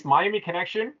 Because at least Miami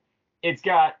Connection, it's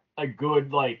got a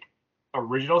good like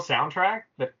original soundtrack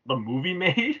that the movie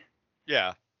made.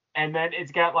 Yeah. And then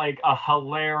it's got like a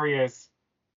hilarious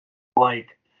like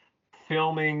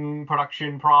filming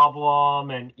production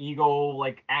problem and ego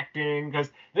like acting, because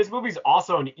this movie's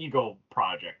also an ego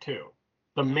project too.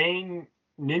 The main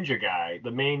ninja guy,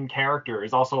 the main character,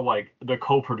 is also like the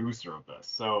co-producer of this.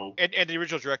 So and the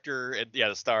original director and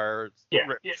the star. yeah.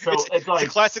 So it's a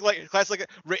classic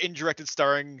written, directed,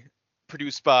 starring,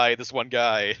 produced by this one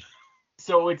guy.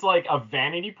 So it's like a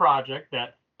vanity project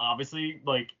that obviously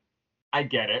like I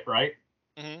get it, right?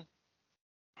 Mm-hmm.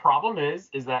 Problem is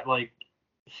that like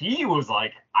he was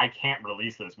like, I can't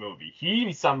release this movie. He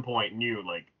at some point knew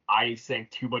like I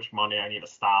sank too much money. I need to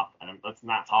stop and let's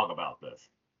not talk about this.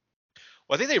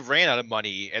 Well, I think they ran out of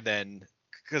money, and then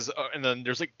there's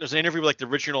an interview with like the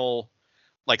original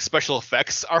like special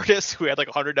effects artist who had like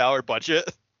 $100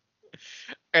 budget,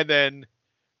 and then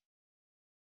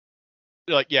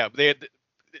they're like, yeah,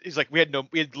 he's like, we had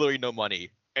literally no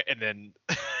money, and then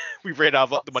we ran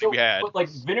out of the money we had. But like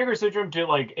Vinegar Syndrome did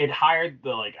like it hired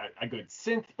the like a good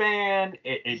synth band.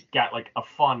 It got like a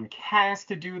fun cast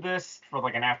to do this for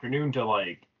like an afternoon to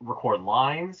like record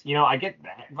lines. You know, I get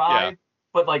that vibe. Yeah.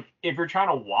 But like if you're trying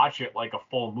to watch it like a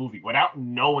full movie without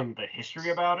knowing the history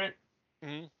about it,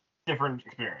 different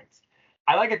experience.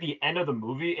 I like at the end of the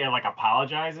movie it like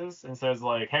apologizes and says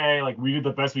like, hey, like we did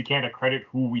the best we can to credit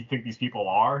who we think these people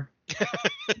are.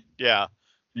 Yeah.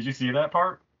 Did you see that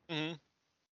part? Mm-hmm.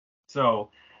 So,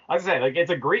 like I say, like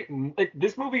it's a great.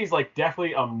 This movie is like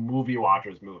definitely a movie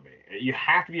watcher's movie. You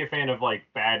have to be a fan of like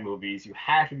bad movies. You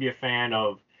have to be a fan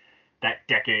of that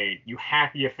decade. You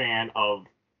have to be a fan of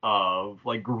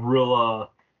like guerrilla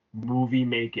movie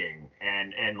making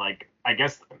and like I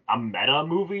guess a meta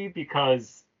movie,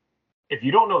 because if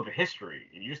you don't know the history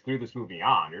and you just threw this movie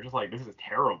on, you're just like, this is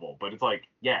terrible. But it's like,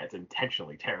 yeah, it's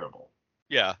intentionally terrible.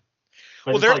 Yeah.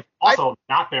 But it's like also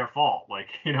not their fault. Like,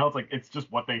 you know, it's like it's just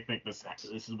what they think this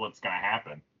is what's gonna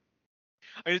happen.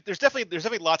 I mean, there's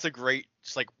definitely lots of great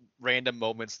just like random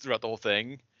moments throughout the whole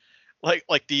thing, like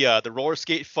the roller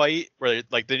skate fight where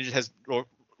like the ninja has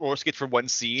roller skates for one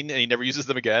scene and he never uses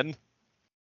them again.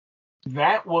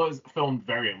 That was filmed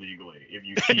very illegally. If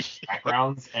you see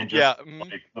backgrounds and just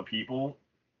like the people,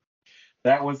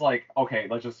 that was like, okay,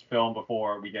 let's just film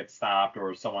before we get stopped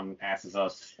or someone asks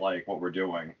us like what we're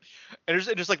doing. And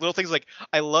there's like little things like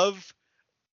I love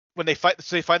when they find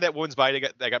that woman's body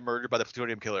that got murdered by the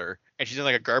plutonium killer, and she's in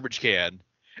like a garbage can,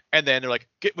 and then they're like,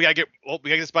 we gotta get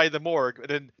this body to the morgue, and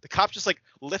then the cops just like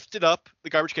lift it up, the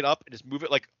garbage can up, and just move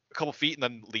it like a couple feet and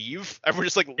then leave. Everyone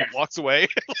just like walks away.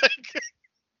 Like,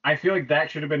 I feel like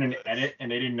that should have been an edit,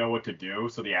 and they didn't know what to do,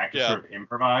 so the actors sort of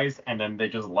improvised, and then they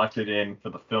just left it in for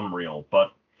the film reel.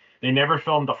 But they never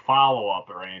filmed a follow-up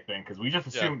or anything, because we just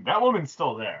assumed that woman's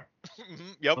still there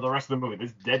for the rest of the movie.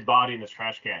 This dead body in this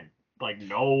trash can, like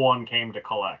no one came to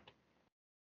collect.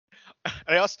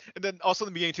 And then also in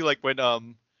the beginning too, like when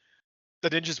the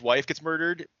ninja's wife gets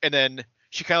murdered, and then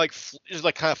she kind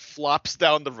of flops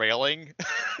down the railing,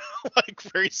 like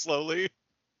very slowly.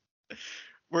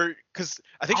 Because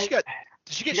I think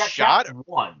she get shot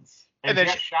once, and then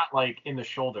she got shot like in the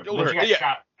shoulder. Then she got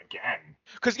shot again.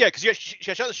 Because she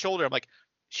got shot in the shoulder. I'm like,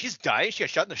 she's dying. She got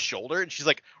shot in the shoulder, and she's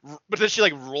like, but then she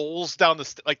like rolls down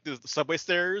the subway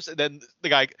stairs, and then the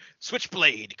guy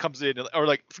Switchblade comes in, or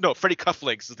like no, Freddy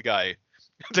Cufflinks is the guy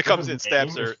that comes in and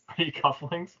stabs her. Freddy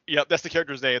Cufflinks. Yep, that's the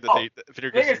character's name that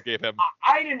they gave him.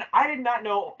 I did not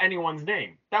know anyone's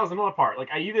name. That was another part. Like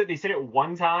they said it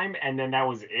one time and then that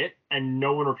was it, and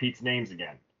no one repeats names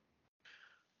again.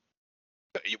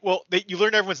 Well, you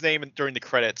learn everyone's name during the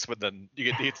credits, when then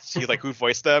you get to see like who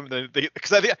voiced them. And then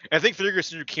because I think Vinegar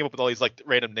Syndrome came up with all these like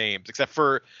random names, except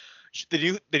for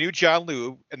they knew John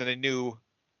Liu, and then they knew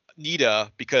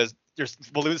Nita, because they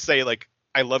would say like,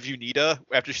 I love you, Nita,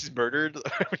 after she's murdered.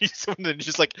 And then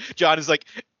just like John is like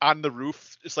on the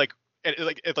roof, just like at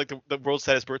the world's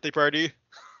saddest birthday party.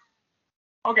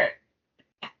 Okay,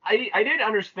 I did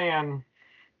understand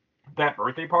that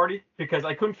birthday party, because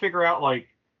I couldn't figure out like,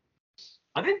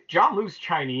 I think John Liu's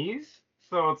Chinese,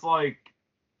 so it's like,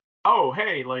 oh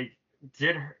hey, like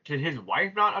did his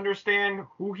wife not understand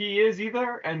who he is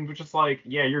either, and was just like,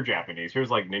 yeah, you're Japanese, here's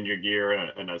like ninja gear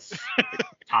and a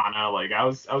katana. Like I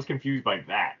was confused by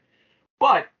that.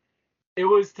 But it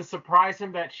was to surprise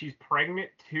him that she's pregnant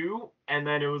too, and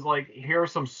then it was like, here are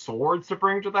some swords to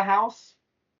bring to the house.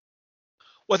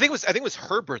 Well, I think it was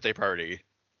her birthday party,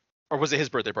 or was it his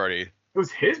birthday party? It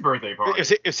was his birthday party.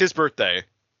 It was his birthday.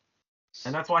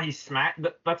 And that's why he smacked.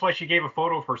 That's why she gave a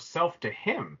photo of herself to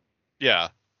him. Yeah.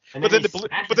 And But then the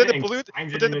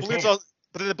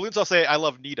balloons all say, "I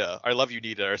love Nita," or "I love you,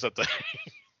 Nita," or something.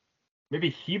 Maybe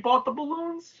he bought the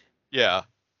balloons. Yeah.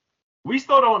 We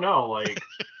still don't know. Like,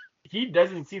 he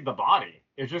doesn't see the body.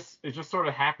 It just sort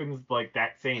of happens like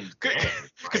that same day.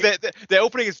 Because right? the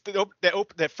opening is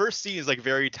that first scene is like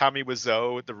very Tommy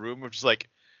Wiseau in the room, which is like,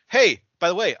 "Hey, by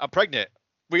the way, I'm pregnant."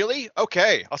 Really?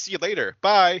 Okay, I'll see you later.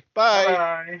 Bye.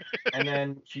 Bye. And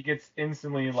then she gets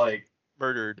instantly like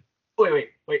murdered. Wait.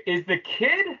 Is the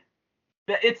kid?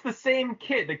 It's the same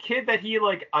kid. The kid that he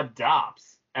like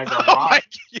adopts as a rock.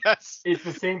 Yes. It's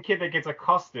the same kid that gets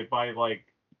accosted by like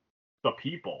the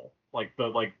people, like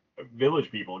the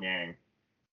village people gang.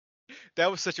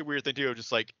 That was such a weird thing too.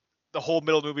 Just like the whole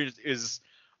middle of the movie is,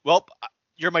 well,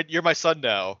 you're my son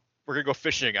now. We're gonna go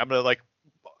fishing. I'm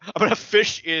gonna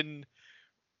fish in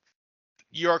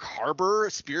New York Harbor,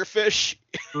 spearfish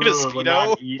in a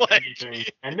Speedo.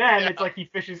 And then it's like he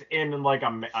fishes in like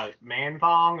a man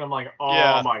thong. I'm like,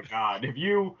 oh my god! If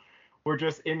you were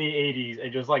just in the 80s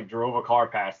and just like drove a car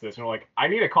past this and were like, I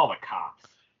need to call the cops.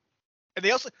 And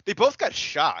they both got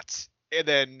shot, and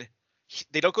then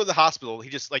they don't go to the hospital. He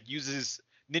just like uses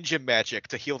ninja magic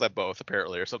to heal them both,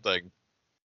 apparently, or something.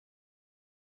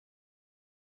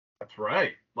 That's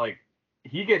right. Like,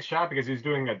 he gets shot because he's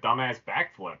doing a dumbass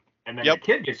backflip. And then the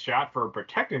kid gets shot for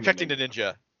protecting the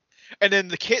ninja. And then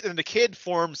the kid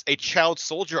forms a child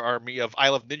soldier army of I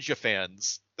Love Ninja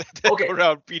fans that go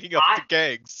around beating up the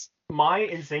gangs. My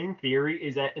insane theory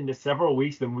is that in the several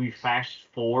weeks that we fast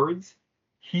forwards,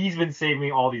 he's been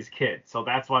saving all these kids. So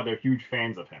that's why they're huge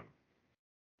fans of him.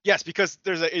 Yes, because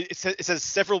it says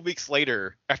several weeks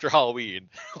later after Halloween.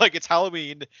 Like, it's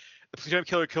Halloween, the plutonium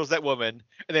killer kills that woman,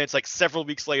 and then it's like several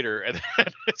weeks later, and then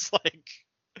it's like...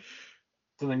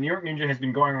 So the New York Ninja has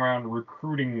been going around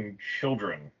recruiting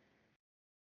children.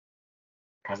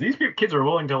 Because these kids are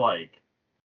willing to, like,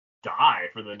 die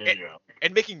for the ninja.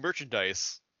 And making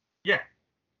merchandise. Yeah.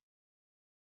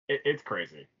 It's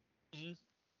crazy. Mm-hmm.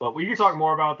 But we can talk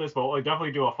more about this, but we'll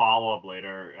definitely do a follow-up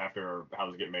later after how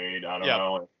this get made. I don't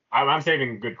know. I'm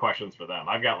saving good questions for them.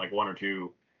 I've got, like, one or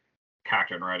two cocked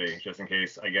and ready, just in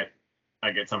case I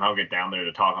somehow get down there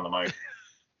to talk on the mic.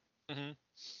 Mm-hmm.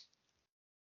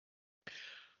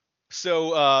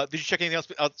 So, did you check anything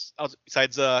else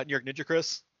besides New York Ninja,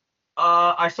 Chris?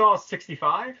 I saw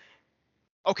 65.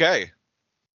 Okay.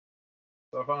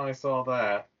 So I finally saw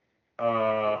that.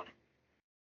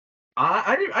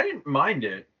 I didn't mind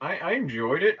it. I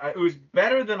enjoyed it. It was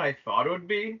better than I thought it would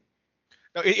be.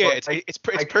 No, it's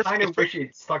perfect. I kind of wish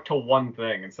it stuck to one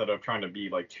thing instead of trying to be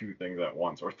like two things at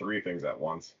once or three things at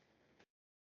once.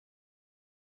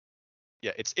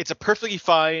 Yeah, it's a perfectly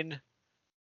fine,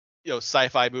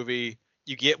 sci-fi movie.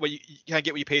 You get what you kind of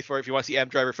get what you pay for. If you want to see Adam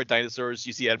Driver fight dinosaurs,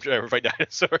 you see Adam Driver fight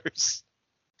dinosaurs.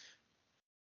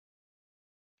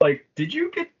 Like, did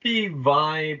you get the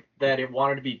vibe that it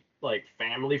wanted to be like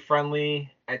family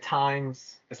friendly at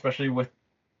times, especially with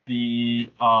the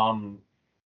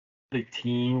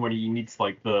teen when he meets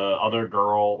like the other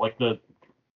girl, like the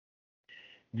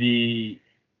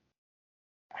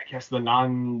I guess the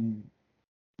non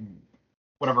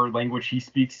whatever language he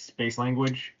speaks, space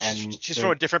language, and she's from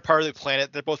a different part of the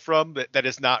planet they're both from, that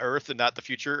is not Earth and not the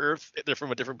future Earth. They're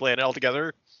from a different planet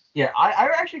altogether. Yeah, I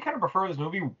actually kind of prefer this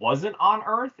movie wasn't on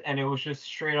Earth and it was just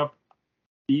straight up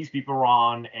these people are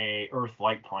on a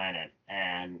Earth-like planet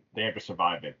and they have to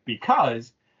survive it.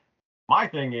 Because my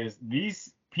thing is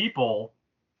these people,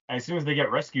 as soon as they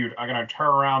get rescued, are gonna turn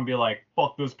around and be like,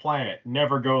 "Fuck this planet,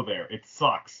 never go there. It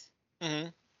sucks." Mm-hmm.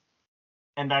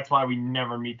 And that's why we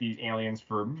never meet these aliens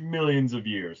for millions of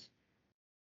years.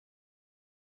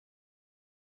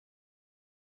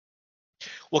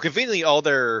 Well, conveniently, all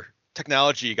their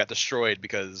technology got destroyed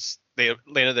because they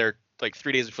landed there like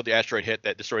 3 days before the asteroid hit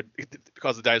that destroyed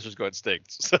because the dinosaurs go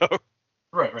extinct. So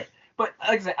right. But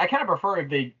like I said, I kind of prefer if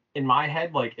they, in my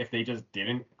head, like if they just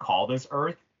didn't call this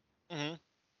Earth, mm-hmm.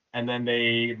 and then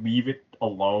they leave it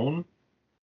alone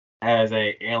as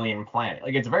a alien planet.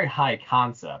 Like, it's a very high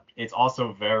concept. It's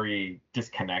also very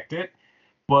disconnected,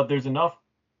 but there's enough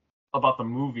about the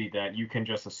movie that you can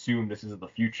just assume this is the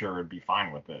future and be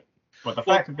fine with it. But the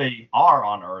fact that they are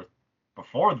on Earth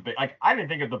before the big, like, I didn't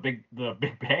think of the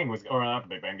Big Bang was, or not the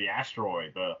Big Bang, the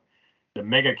asteroid, the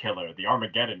Mega Killer, the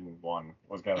Armageddon one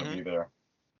was gonna be there.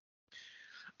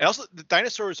 And also, the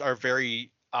dinosaurs are very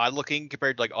odd looking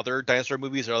compared to like other dinosaur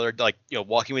movies or other like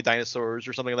Walking with Dinosaurs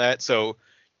or something like that. So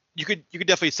you could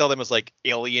definitely sell them as like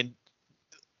alien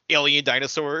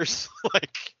dinosaurs.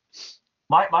 Like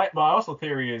my also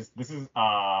theory is this is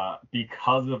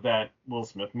because of that Will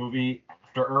Smith movie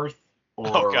After Earth.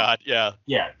 Oh Or God, yeah.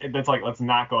 Yeah, it's like let's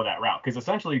not go that route because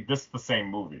essentially this is the same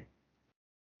movie,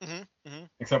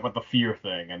 except with the fear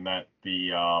thing and that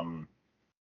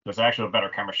there's actually a better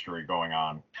chemistry going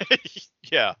on.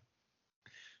 Yeah.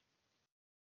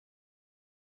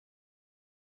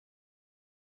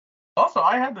 Also,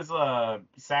 I had this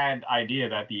sad idea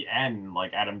that at the end,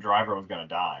 like Adam Driver was gonna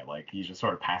die. Like he just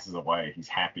sort of passes away. He's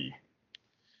happy.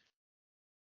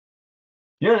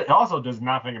 Yeah. It also does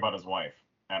not think about his wife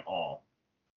at all.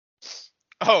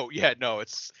 Oh yeah, no,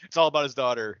 it's all about his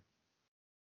daughter.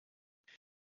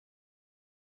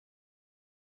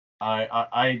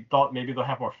 I thought maybe they'll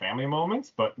have more family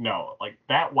moments, but no. Like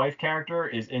that wife character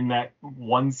is in that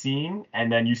one scene,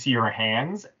 and then you see her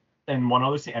hands in one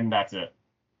other scene, and that's it.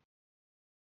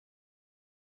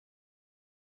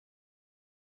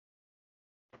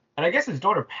 And I guess his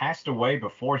daughter passed away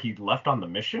before he left on the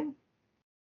mission.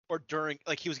 Or during,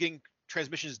 like he was getting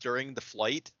transmissions during the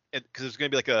flight, because it was going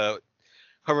to be like it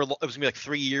was going to be like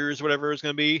 3 years, or whatever it was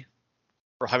going to be,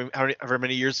 or however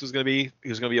many years it was going to be. He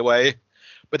was going to be away,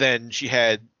 but then she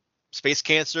had space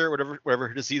cancer, whatever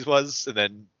her disease was, and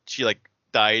then she like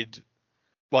died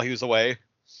while he was away.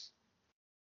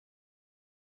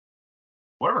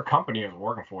 Whatever company he was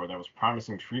working for that was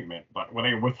promising treatment, but were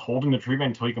they withholding the treatment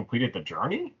until he completed the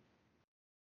journey?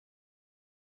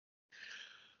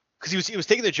 Because he was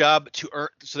taking the job to earn,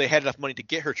 so they had enough money to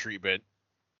get her treatment.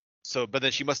 So, but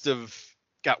then she must have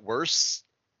got worse,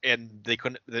 and they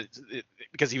couldn't,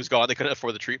 because he was gone. They couldn't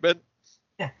afford the treatment.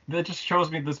 Yeah, that just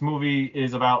shows me this movie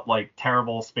is about like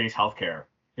terrible space healthcare.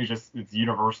 It's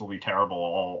universally terrible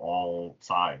all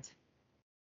sides.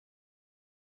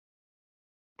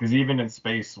 Because even in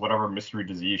space, whatever mystery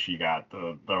disease she got,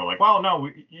 they're like, well, no,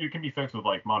 you can be fixed with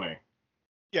like money.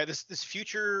 Yeah, this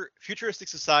futuristic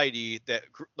society that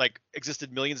like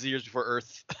existed millions of years before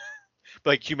Earth, but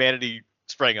like humanity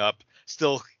sprang up,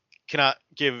 still cannot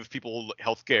give people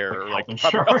health care or like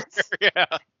insurance. Yeah.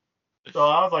 So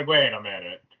I was like, wait a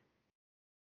minute.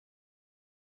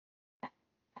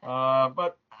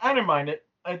 But I didn't mind it.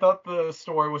 I thought the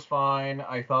story was fine.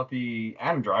 I thought the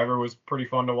Adam Driver was pretty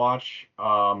fun to watch.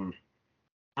 I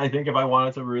think if I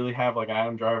wanted to really have like an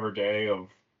Adam Driver day of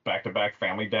back-to-back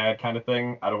Family Dad kind of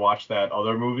thing, I'd watch that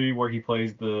other movie where he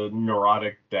plays the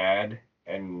neurotic dad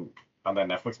and on that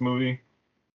Netflix movie.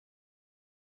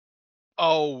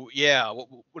 Oh yeah,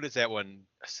 what is that one?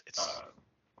 It's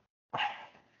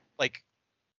like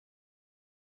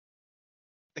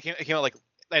it came out like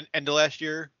end of last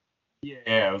year.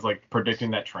 Yeah, it was like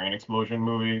predicting that train explosion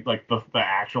movie, like the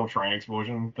actual train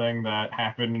explosion thing that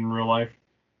happened in real life.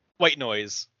 White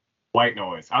Noise. White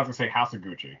Noise. I was gonna say House of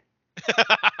Gucci.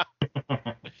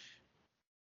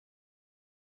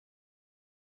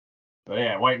 But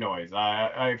yeah, White Noise.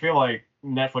 I feel like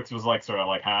Netflix was like sort of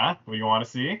like, huh? What do you want to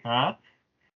see? Huh?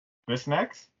 This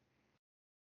next?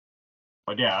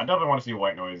 But yeah, I definitely want to see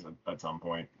White Noise at some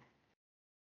point.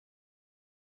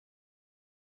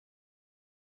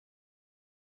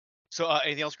 So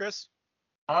anything else, Chris?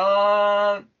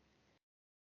 That's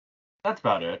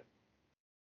about it.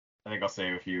 I think I'll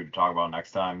save a few to talk about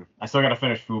next time. I still gotta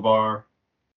finish Fubar,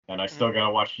 and I still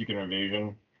gotta watch Secret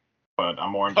Invasion, but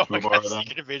I'm more into Fubar than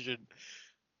Secret Invasion.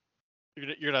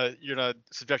 You're gonna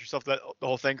subject yourself to the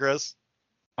whole thing, Chris?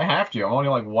 I have to. I'm only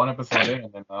like one episode in,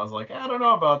 and then I was like, I don't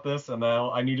know about this, and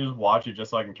now I need to just watch it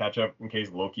just so I can catch up in case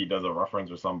Loki does a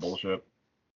reference or some bullshit.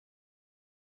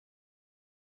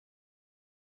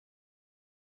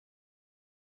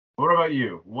 What about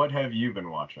you? What have you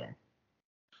been watching?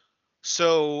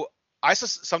 So I saw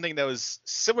something that was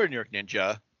similar to New York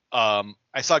Ninja.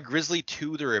 I saw Grizzly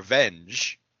 2: The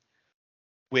Revenge,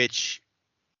 which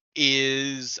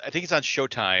is, I think it's on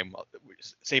Showtime,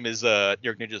 same as New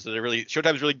York Ninja. So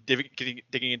Showtime's really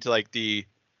digging into like the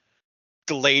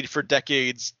delayed for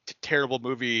decades terrible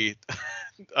movie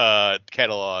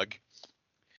catalog.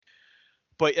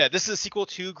 But yeah, this is a sequel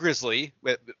to Grizzly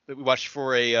that we watched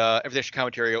for a Everything Action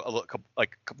commentary a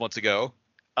couple months ago.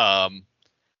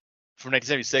 From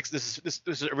 1976. This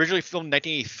was originally filmed in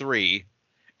 1983,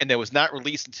 and that was not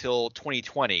released until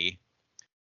 2020.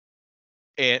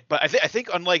 But I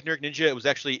think unlike New York Ninja,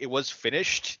 it was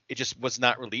finished. It just was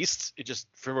not released. It just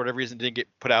for whatever reason didn't get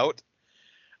put out.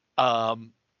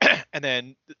 And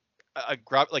then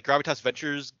Gravitas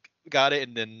Ventures got it,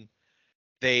 and then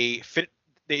they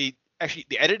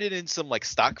edited in some like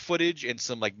stock footage and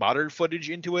some like modern footage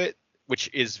into it, which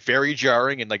is very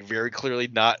jarring and like very clearly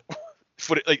not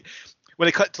footage. Like when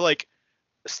they cut to like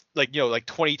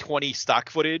 2020 stock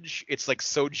footage, it's like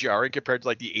so jarring compared to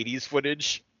like the 80s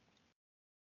footage.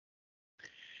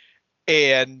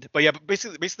 But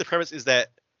basically the premise is that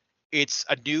it's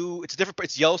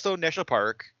Yellowstone National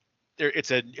Park.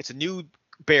 It's a new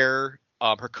bear.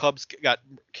 Her cubs got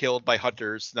killed by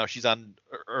hunters. Now she's on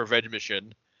a revenge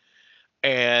mission.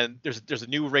 And there's a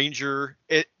new ranger.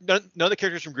 None of the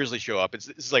characters from Grizzly show up.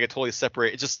 It's like a totally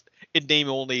separate. It's just in name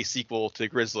only sequel to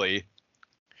Grizzly,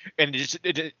 and it's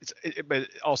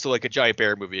also like a giant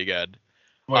bear movie again.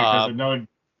 Wait, does another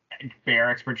bear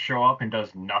expert show up and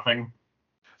does nothing?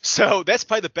 So that's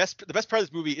probably the best part of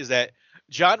this movie is that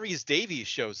John Rhys Davies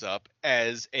shows up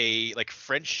as a like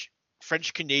French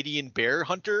Canadian bear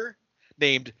hunter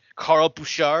named Carl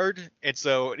Bouchard, and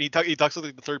so he talks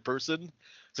like the third person.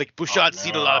 It's like Bouchard's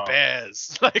seen a lot of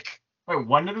bears. Like, wait,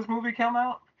 when did this movie come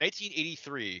out?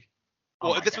 1983.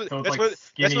 Oh well, that's when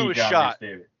it was shot.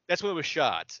 That's when it was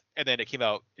shot, and then it came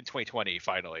out in 2020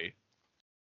 finally.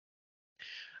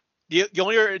 The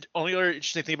only other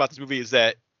interesting thing about this movie is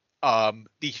that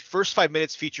the first 5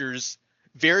 minutes features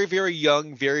very, very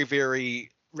young, very,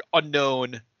 very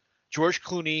unknown George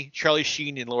Clooney, Charlie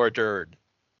Sheen, and Laura Dern.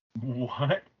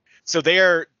 What? So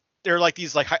they're like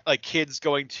these like kids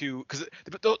going to, because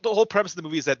the whole premise of the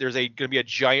movie is that there's going to be a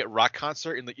giant rock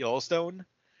concert in the Yellowstone,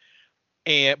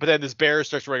 but then this bear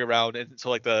starts running around, and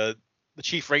so like the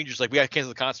chief ranger's like, we got to cancel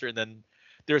the concert, and then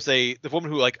there's the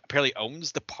woman who like apparently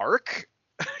owns the park.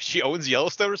 She owns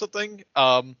Yellowstone or something.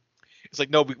 It's like,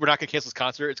 no, we're not gonna cancel this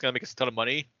concert. It's gonna make us a ton of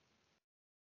money.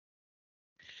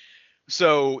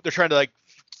 So they're trying to like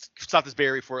stop this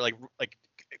bear before like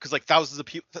because like thousands of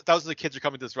kids are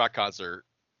coming to this rock concert.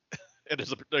 And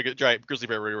there's a giant grizzly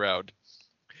bear running around.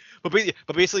 But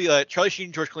basically, Charlie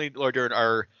Sheen, George Clooney, Laura Dern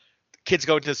are kids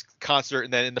going to this concert,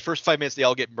 and then in the first 5 minutes, they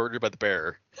all get murdered by the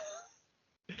bear.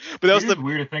 But that was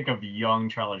weird to think of young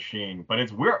Charlie Sheen, but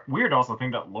it's weird to also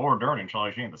think that Laura Dern and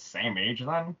Charlie Sheen are the same age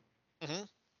then. Mm-hmm.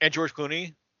 And George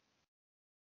Clooney.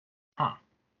 Huh.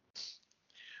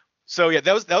 So yeah,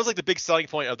 that was like the big selling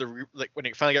point of when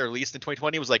it finally got released in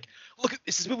 2020. Was like, look,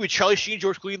 this is a movie with Charlie Sheen,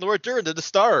 George Clooney, and Laura Dern. They're the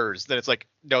stars. Then it's like,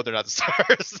 no, they're not the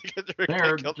stars.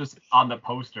 They're just on the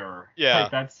poster. Yeah,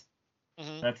 like, that's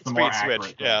the more accurate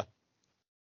switch. Yeah.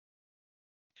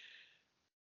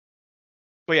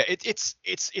 But yeah, it's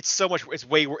so much.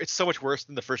 It's so much worse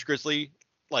than the first Grizzly.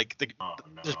 Like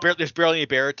there's barely any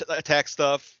bear attack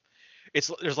stuff. There's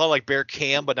a lot of like bear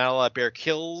cam, but not a lot of bear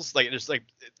kills. Like there's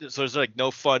like no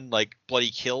fun like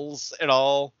bloody kills at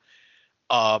all.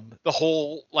 The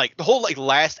whole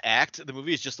last act of the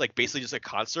movie is just like basically just a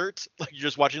concert. Like you're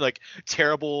just watching like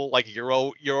terrible like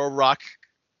Euro rock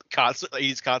concert,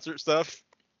 80s concert stuff.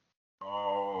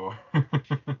 Oh.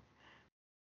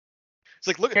 It's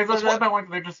like look at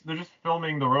they're just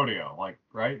filming the rodeo, like,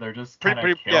 right? They're just kind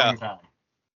of killing time.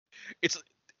 It's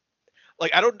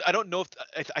like I don't know if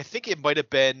I think it might have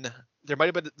been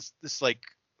this like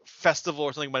festival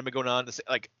or something might have been going on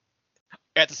like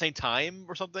at the same time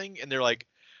or something, and they're like,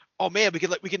 oh man,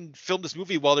 we can film this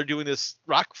movie while they're doing this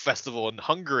rock festival in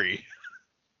Hungary.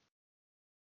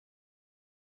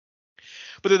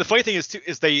 But then the funny thing is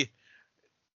they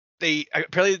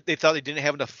apparently they thought they didn't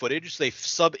have enough footage, so they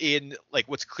sub in like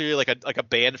what's clearly like a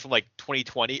band from like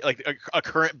 2020, like a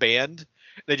current band.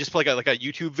 They just play like a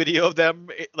YouTube video of them,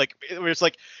 where it's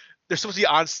like they're supposed to be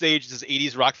on stage at this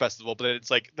 80s rock festival, but then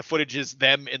it's like the footage is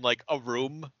them in like a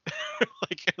room,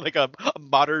 like a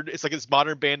modern. It's like this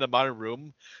modern band in a modern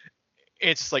room. And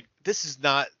it's just like, this is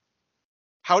not.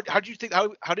 How did you think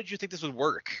this would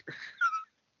work?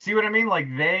 See what I mean? Like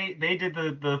they did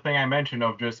the thing I mentioned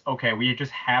of just, okay, we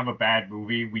just have a bad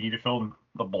movie, we need to fill in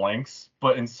the blanks,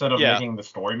 but instead of making the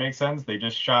story make sense, they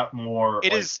just shot more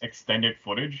extended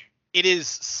footage. It is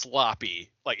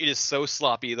sloppy. Like it is so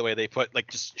sloppy the way they put like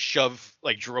just shove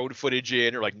like drone footage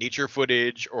in or like nature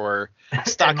footage or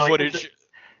stock footage.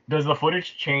 Does the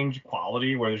footage change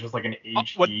quality where there's just like an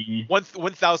HD?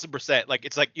 1000%. Like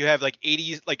it's like you have like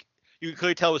 80s, like you can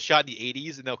clearly tell it was shot in the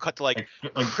 80s, and they'll cut to like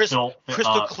crystal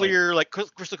clear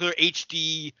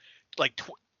HD like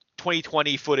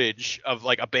 2020 footage of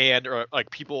like a band or like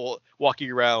people walking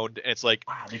around, and it's like,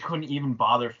 wow, they couldn't even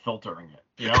bother filtering it.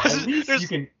 You know, at least you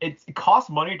can. It costs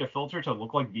money to filter to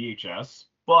look like VHS,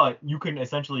 but you can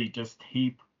essentially just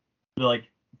film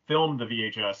the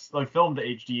VHS, like film the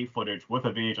HD footage with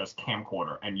a VHS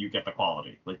camcorder, and you get the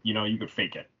quality. Like, you know, you could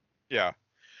fake it. Yeah.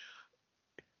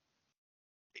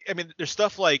 I mean, there's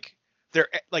stuff like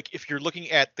if you're looking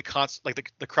at the concert,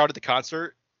 like the crowd at the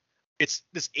concert, it's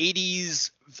this 80s,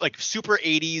 like super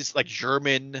 80s, like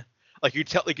German, Like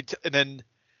and then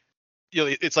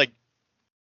it's like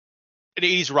an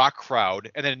 80s rock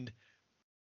crowd, and then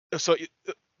so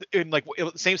in like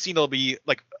the same scene there'll be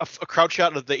like a crowd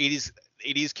shot of the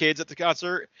 80s kids at the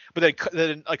concert, but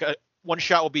then like one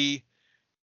shot will be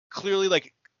clearly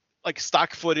like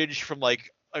stock footage from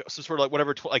like some sort of like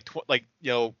whatever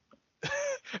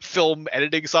film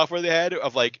editing software they had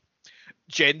of like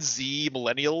Gen Z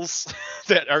millennials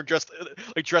that are dressed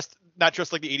not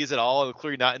dressed like the 80s at all, and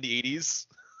clearly not in the 80s.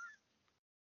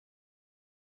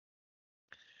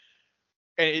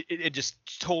 And it just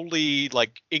totally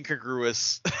like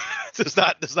incongruous.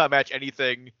 does not match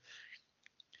anything.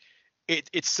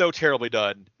 It's so terribly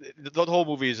done. The whole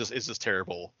movie is just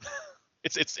terrible.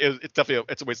 It's definitely a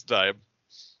waste of time.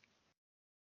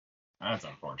 That's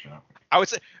unfortunate. I would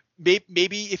say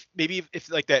maybe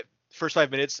if like that first 5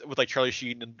 minutes with like Charlie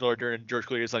Sheen and Laura Dern and George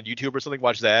Clooney is on YouTube or something,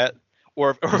 watch that.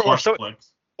 Or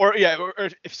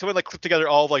if someone like clipped together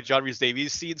all of like John Rhys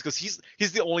Davies scenes, because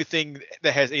he's the only thing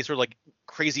that has any sort of like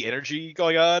crazy energy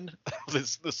going on.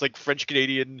 this like French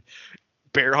Canadian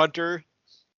bear hunter.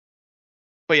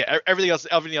 But yeah, everything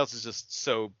else is just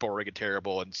so boring and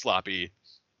terrible and sloppy.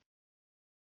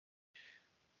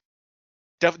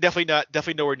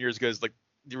 Definitely nowhere near as good as like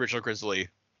the original Grizzly.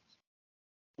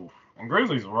 Oof. And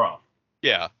Grizzly's rough.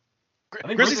 Yeah. I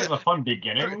think Grizzly's a fun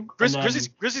beginning.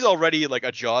 Grizzly's already like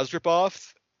a Jaws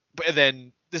ripoff, and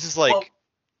then this is like.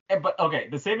 But okay,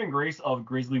 the saving grace of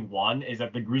Grizzly 1 is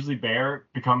that the grizzly bear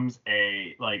becomes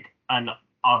a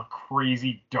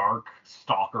crazy dark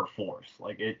stalker force.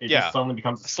 Like it just suddenly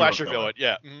becomes a slasher villain.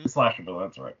 Yeah. Mm-hmm. Slasher villain,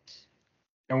 that's right.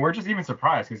 And we're just even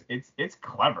surprised because it's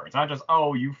clever. It's not just,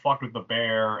 oh, you fucked with the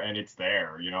bear and it's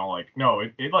there, like, no,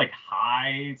 it like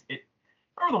hides it.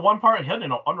 Remember the one part it hid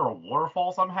under a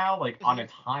waterfall somehow, like on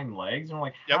its hind legs, and we're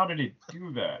like, how did it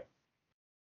do that?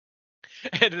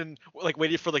 And then like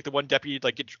waited for like the one deputy to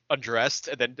like get undressed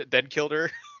and then killed her.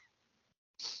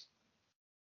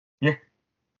 Yeah.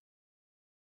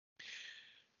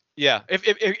 Yeah.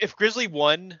 If Grizzly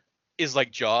 1 is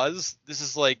like Jaws, this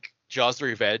is like Jaws the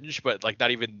Revenge, but like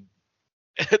not even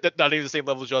the same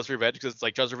level as Jaws the Revenge, because it's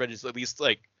like Jaws the Revenge is at least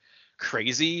like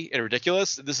crazy and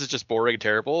ridiculous. This is just boring and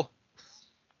terrible.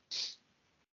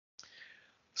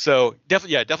 So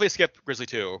definitely skip Grizzly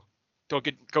 2. Don't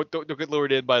get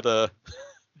lured in by the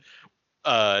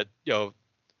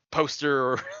poster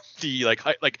or the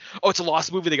like oh, it's a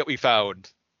lost movie we found.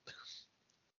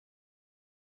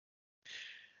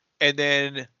 And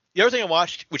then the other thing I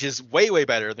watched, which is way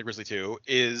better than Grizzly 2,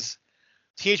 is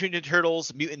Teenage Mutant Ninja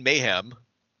Turtles Mutant Mayhem,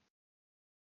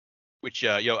 which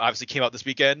obviously came out this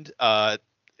weekend this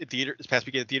past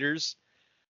weekend in theaters.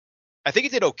 I think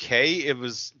it did okay. It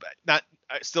was not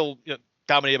still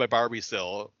dominated by Barbie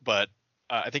still, but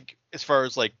I think as far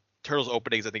as like Turtles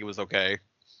openings, I think it was okay.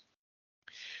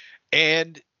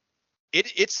 And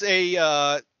it's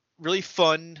a really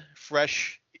fun,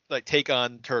 fresh like take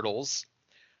on Turtles.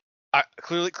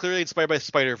 Clearly inspired by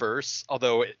Spider-Verse,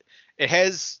 although it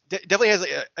definitely has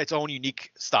its own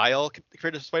unique style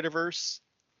compared to Spider-Verse,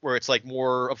 where it's like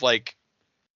more of like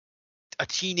a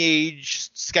teenage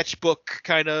sketchbook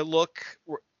kind of look,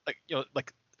 where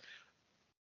like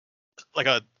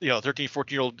a 13,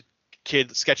 14-year-old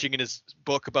kid sketching in his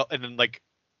book about, and then like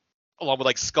along with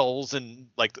like skulls and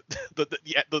like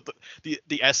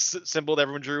the S symbol that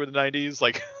everyone drew in the 90s,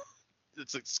 like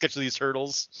it's a sketch of these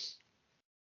turtles.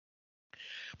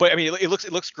 But I mean, it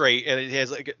looks great, and it has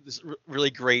like this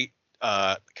really great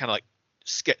kind of like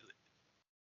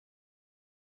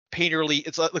painterly.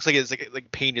 It looks like it's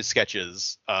like painted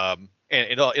sketches, and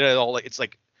it all it's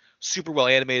like super well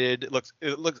animated.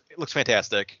 It looks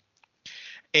fantastic,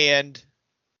 and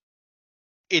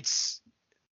it's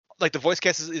like the voice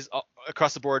cast is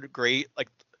across the board great. Like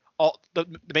all the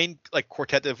main like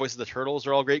quartet that voices the turtles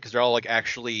are all great because they're all like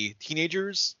actually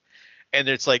teenagers, and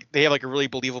it's like they have like a really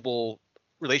believable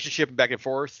relationship and back and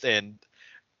forth, and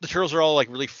the turtles are all like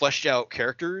really fleshed out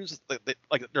characters.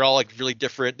 Like they're all like really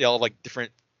different. They all have like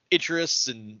different interests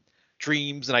and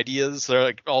dreams and ideas. So they're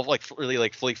like all like really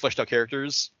like fully fleshed out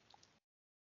characters.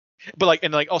 But like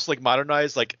and like also like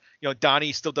modernized. Like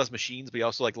Donnie still does machines, but he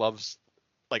also like loves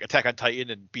like Attack on Titan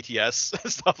and BTS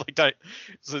and stuff like that.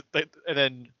 So and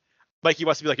then Mikey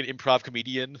wants to be like an improv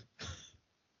comedian.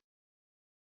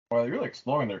 Well, they're really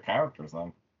exploring their characters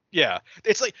then. Yeah,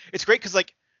 it's great because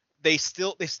like they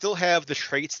still have the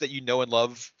traits that you know and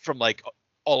love from like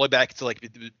all the way back to like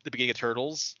the beginning of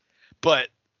Turtles, but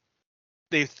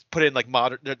they've put in like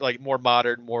modern, like more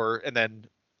modern, more and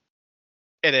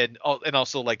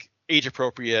also like age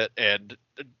appropriate, and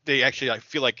they actually I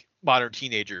feel like modern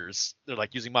teenagers. They're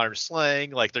like using modern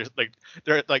slang, like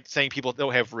they're like saying people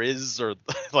don't have riz or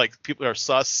like people are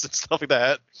sus and stuff like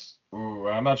that. Ooh,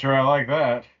 I'm not sure I like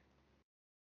that.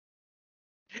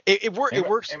 It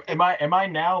works. Am I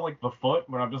now like the Foot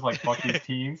when I'm just like fuck these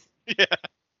teens? Yeah.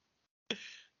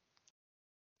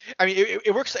 I mean,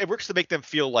 it works. It works to make them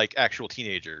feel like actual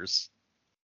teenagers.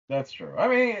 That's true. I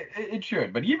mean, it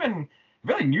should, but even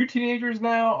really new teenagers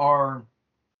now are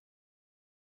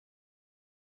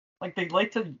like they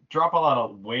like to drop a lot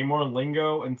of way more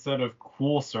lingo instead of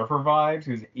cool surfer vibes.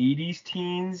 Because '80s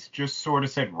teens just sort of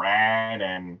said rad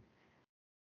and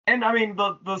I mean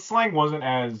the slang wasn't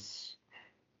as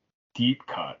deep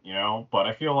cut, you know. But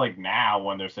I feel like now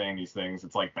when they're saying these things,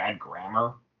 it's like bad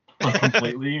grammar, like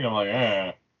completely. I'm like,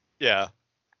 yeah,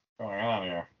 going on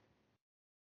here.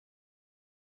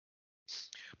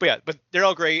 But yeah, but they're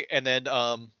all great. And then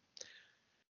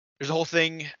there's a whole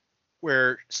thing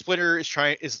where Splinter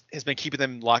has been keeping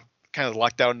them locked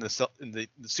down in the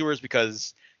sewers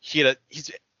because he had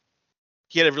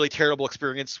a really terrible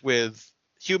experience with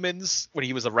humans when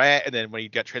he was a rat, and then when he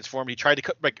got transformed, he tried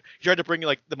to bring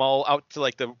like them all out to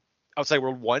like the outside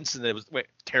world once, and it went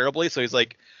terribly. So he's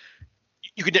like,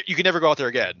 you can never go out there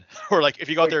again, or like if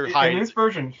you go out there, hide. In this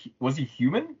version, was he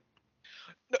human?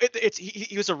 No,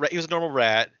 he was a normal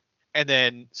rat, and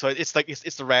then so it's like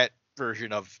it's the rat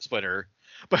version of Splinter.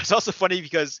 But it's also funny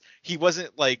because he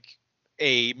wasn't like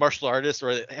a martial artist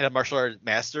or had a martial art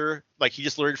master. Like he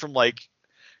just learned from like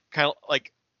kind of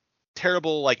like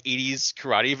terrible like 80s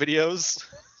karate videos.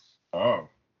 Oh.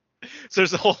 So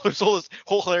there's this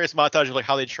whole hilarious montage of like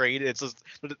how they trained. It's just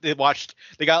they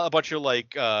got a bunch of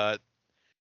like 80s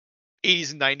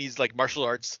and 90s like martial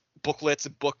arts booklets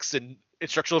and books and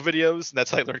instructional videos, and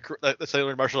that's how I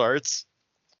learned martial arts.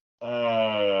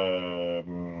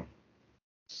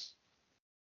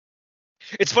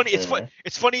 It's funny.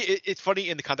 It's funny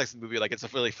in the context of the movie. Like it's a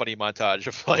really funny montage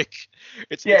of like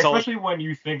especially when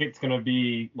you think it's gonna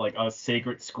be like a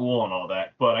sacred school and all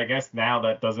that. But I guess now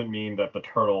that doesn't mean that the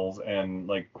turtles and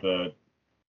like the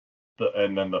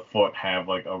and then the Foot have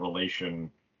like a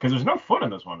relation, because there's no Foot in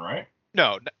this one, right?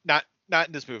 No, not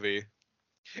in this movie.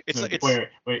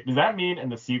 Wait. Does that mean in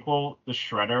the sequel, the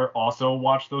Shredder also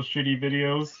watched those shitty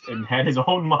videos and had his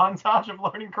own montage of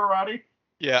learning karate?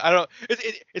 Yeah, I don't know.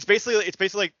 It's basically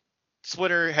like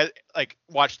Splinter had like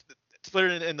watched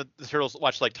Splinter and the Turtles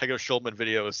watched like Tiger Schulman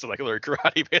videos to like learn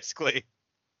karate, basically.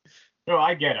 No,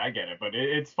 I get it, but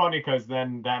it's funny because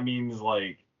then that means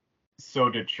like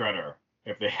so did Shredder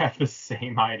if they have the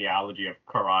same ideology of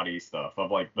karate stuff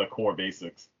of like the core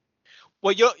basics.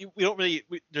 Well,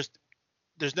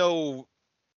 there's no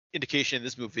indication in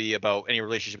this movie about any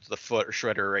relationship to the Foot or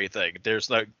Shredder or anything. There's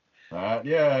like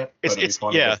it's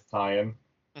funny to tie in.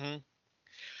 Mm-hmm.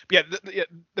 Yeah,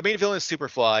 the main villain is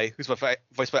Superfly, who's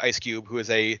voiced by Ice Cube, who is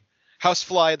a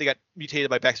housefly that got mutated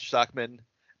by Baxter Stockman,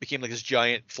 became like this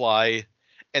giant fly,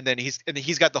 and then he's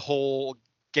got the whole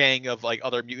gang of like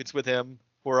other mutants with him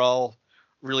who are all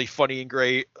really funny and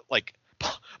great. Like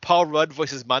Paul Rudd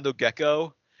voices Mondo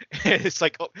Gecko. It's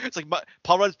like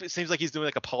Paul Rudd seems like he's doing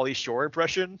like a Pauly Shore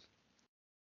impression.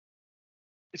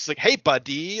 It's like, hey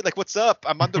buddy, like what's up?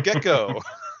 I'm Mondo Gecko.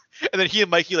 And then he and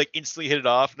Mikey like instantly hit it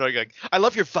off. And they're like, I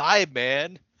love your vibe,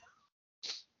 man.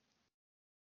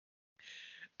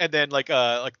 And then like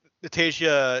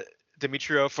Natasha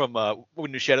Demetrio from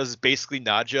Wind of Shadows is basically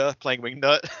Nadja playing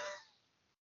Wingnut.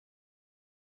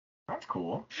 That's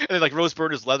cool. And then like Rose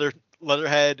Byrne is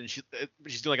Leatherhead, and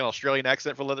she's doing like an Australian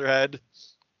accent for Leatherhead.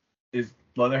 Is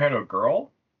Leatherhead a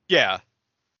girl? Yeah.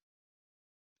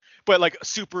 But like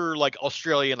super like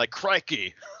Australian, like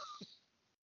crikey.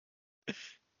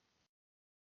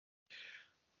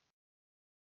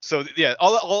 So yeah,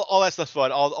 all that stuff's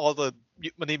fun. All the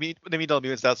when they meet all the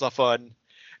mutants, that's all fun.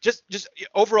 Just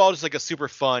overall, just like a super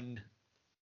fun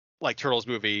like Turtles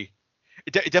movie.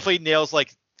 It definitely nails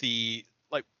like the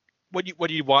like what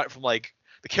do you want from like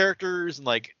the characters and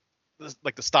like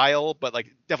the style, but like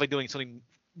definitely doing something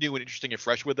new and interesting and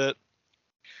fresh with it.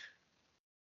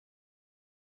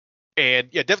 And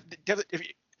yeah,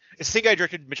 definitely. It's the same guy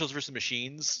directed Mitchell's vs.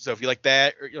 Machines, so if you like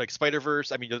that or you like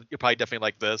Spider-Verse, I mean you'll probably definitely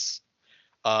like this.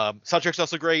 Soundtrack's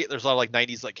also great. There's a lot of like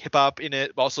 90s like hip hop in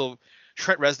it, but also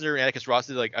Trent Reznor and Atticus Ross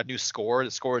did like a new score.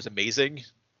 The score is amazing.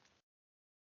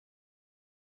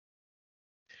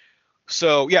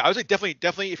 So yeah, I was like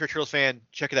definitely if you're a Turtles fan,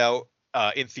 check it out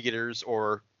in theaters,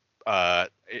 or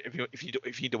if you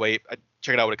need to wait,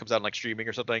 check it out when it comes out on like streaming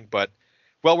or something. But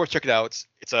well worth checking out.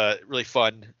 It's a really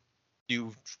fun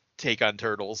new take on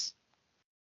Turtles.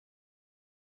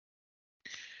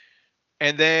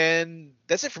 And then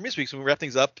that's it for me this week. So we wrap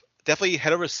things up. definitely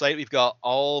head over to the site. We've got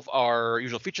all of our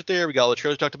usual features there. We got all the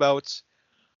trailers we talked about.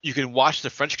 You can watch the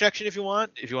French Connection if you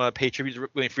want. If you want to pay tribute to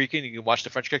William Friedkin, you can watch the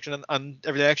French Connection on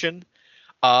Everything Action.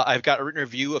 I've got a written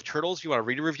review of Turtles if you want to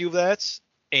read a review of that.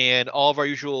 And all of our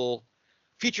usual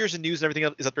features and news and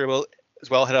everything is up there as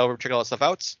well. Head over and check all that stuff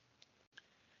out.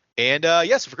 And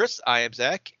so for Chris, I am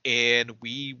Zach, and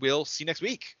we will see you next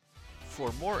week.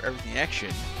 For more Everything Action,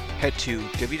 head to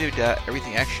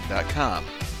www.everythingaction.com.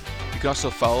 You can also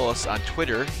follow us on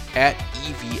Twitter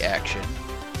 @EVAction,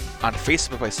 on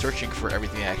Facebook by searching for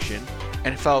Everything Action,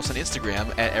 and follow us on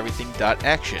Instagram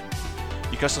 @everything.action.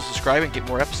 You can also subscribe and get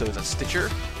more episodes on Stitcher,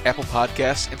 Apple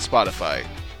Podcasts, and Spotify.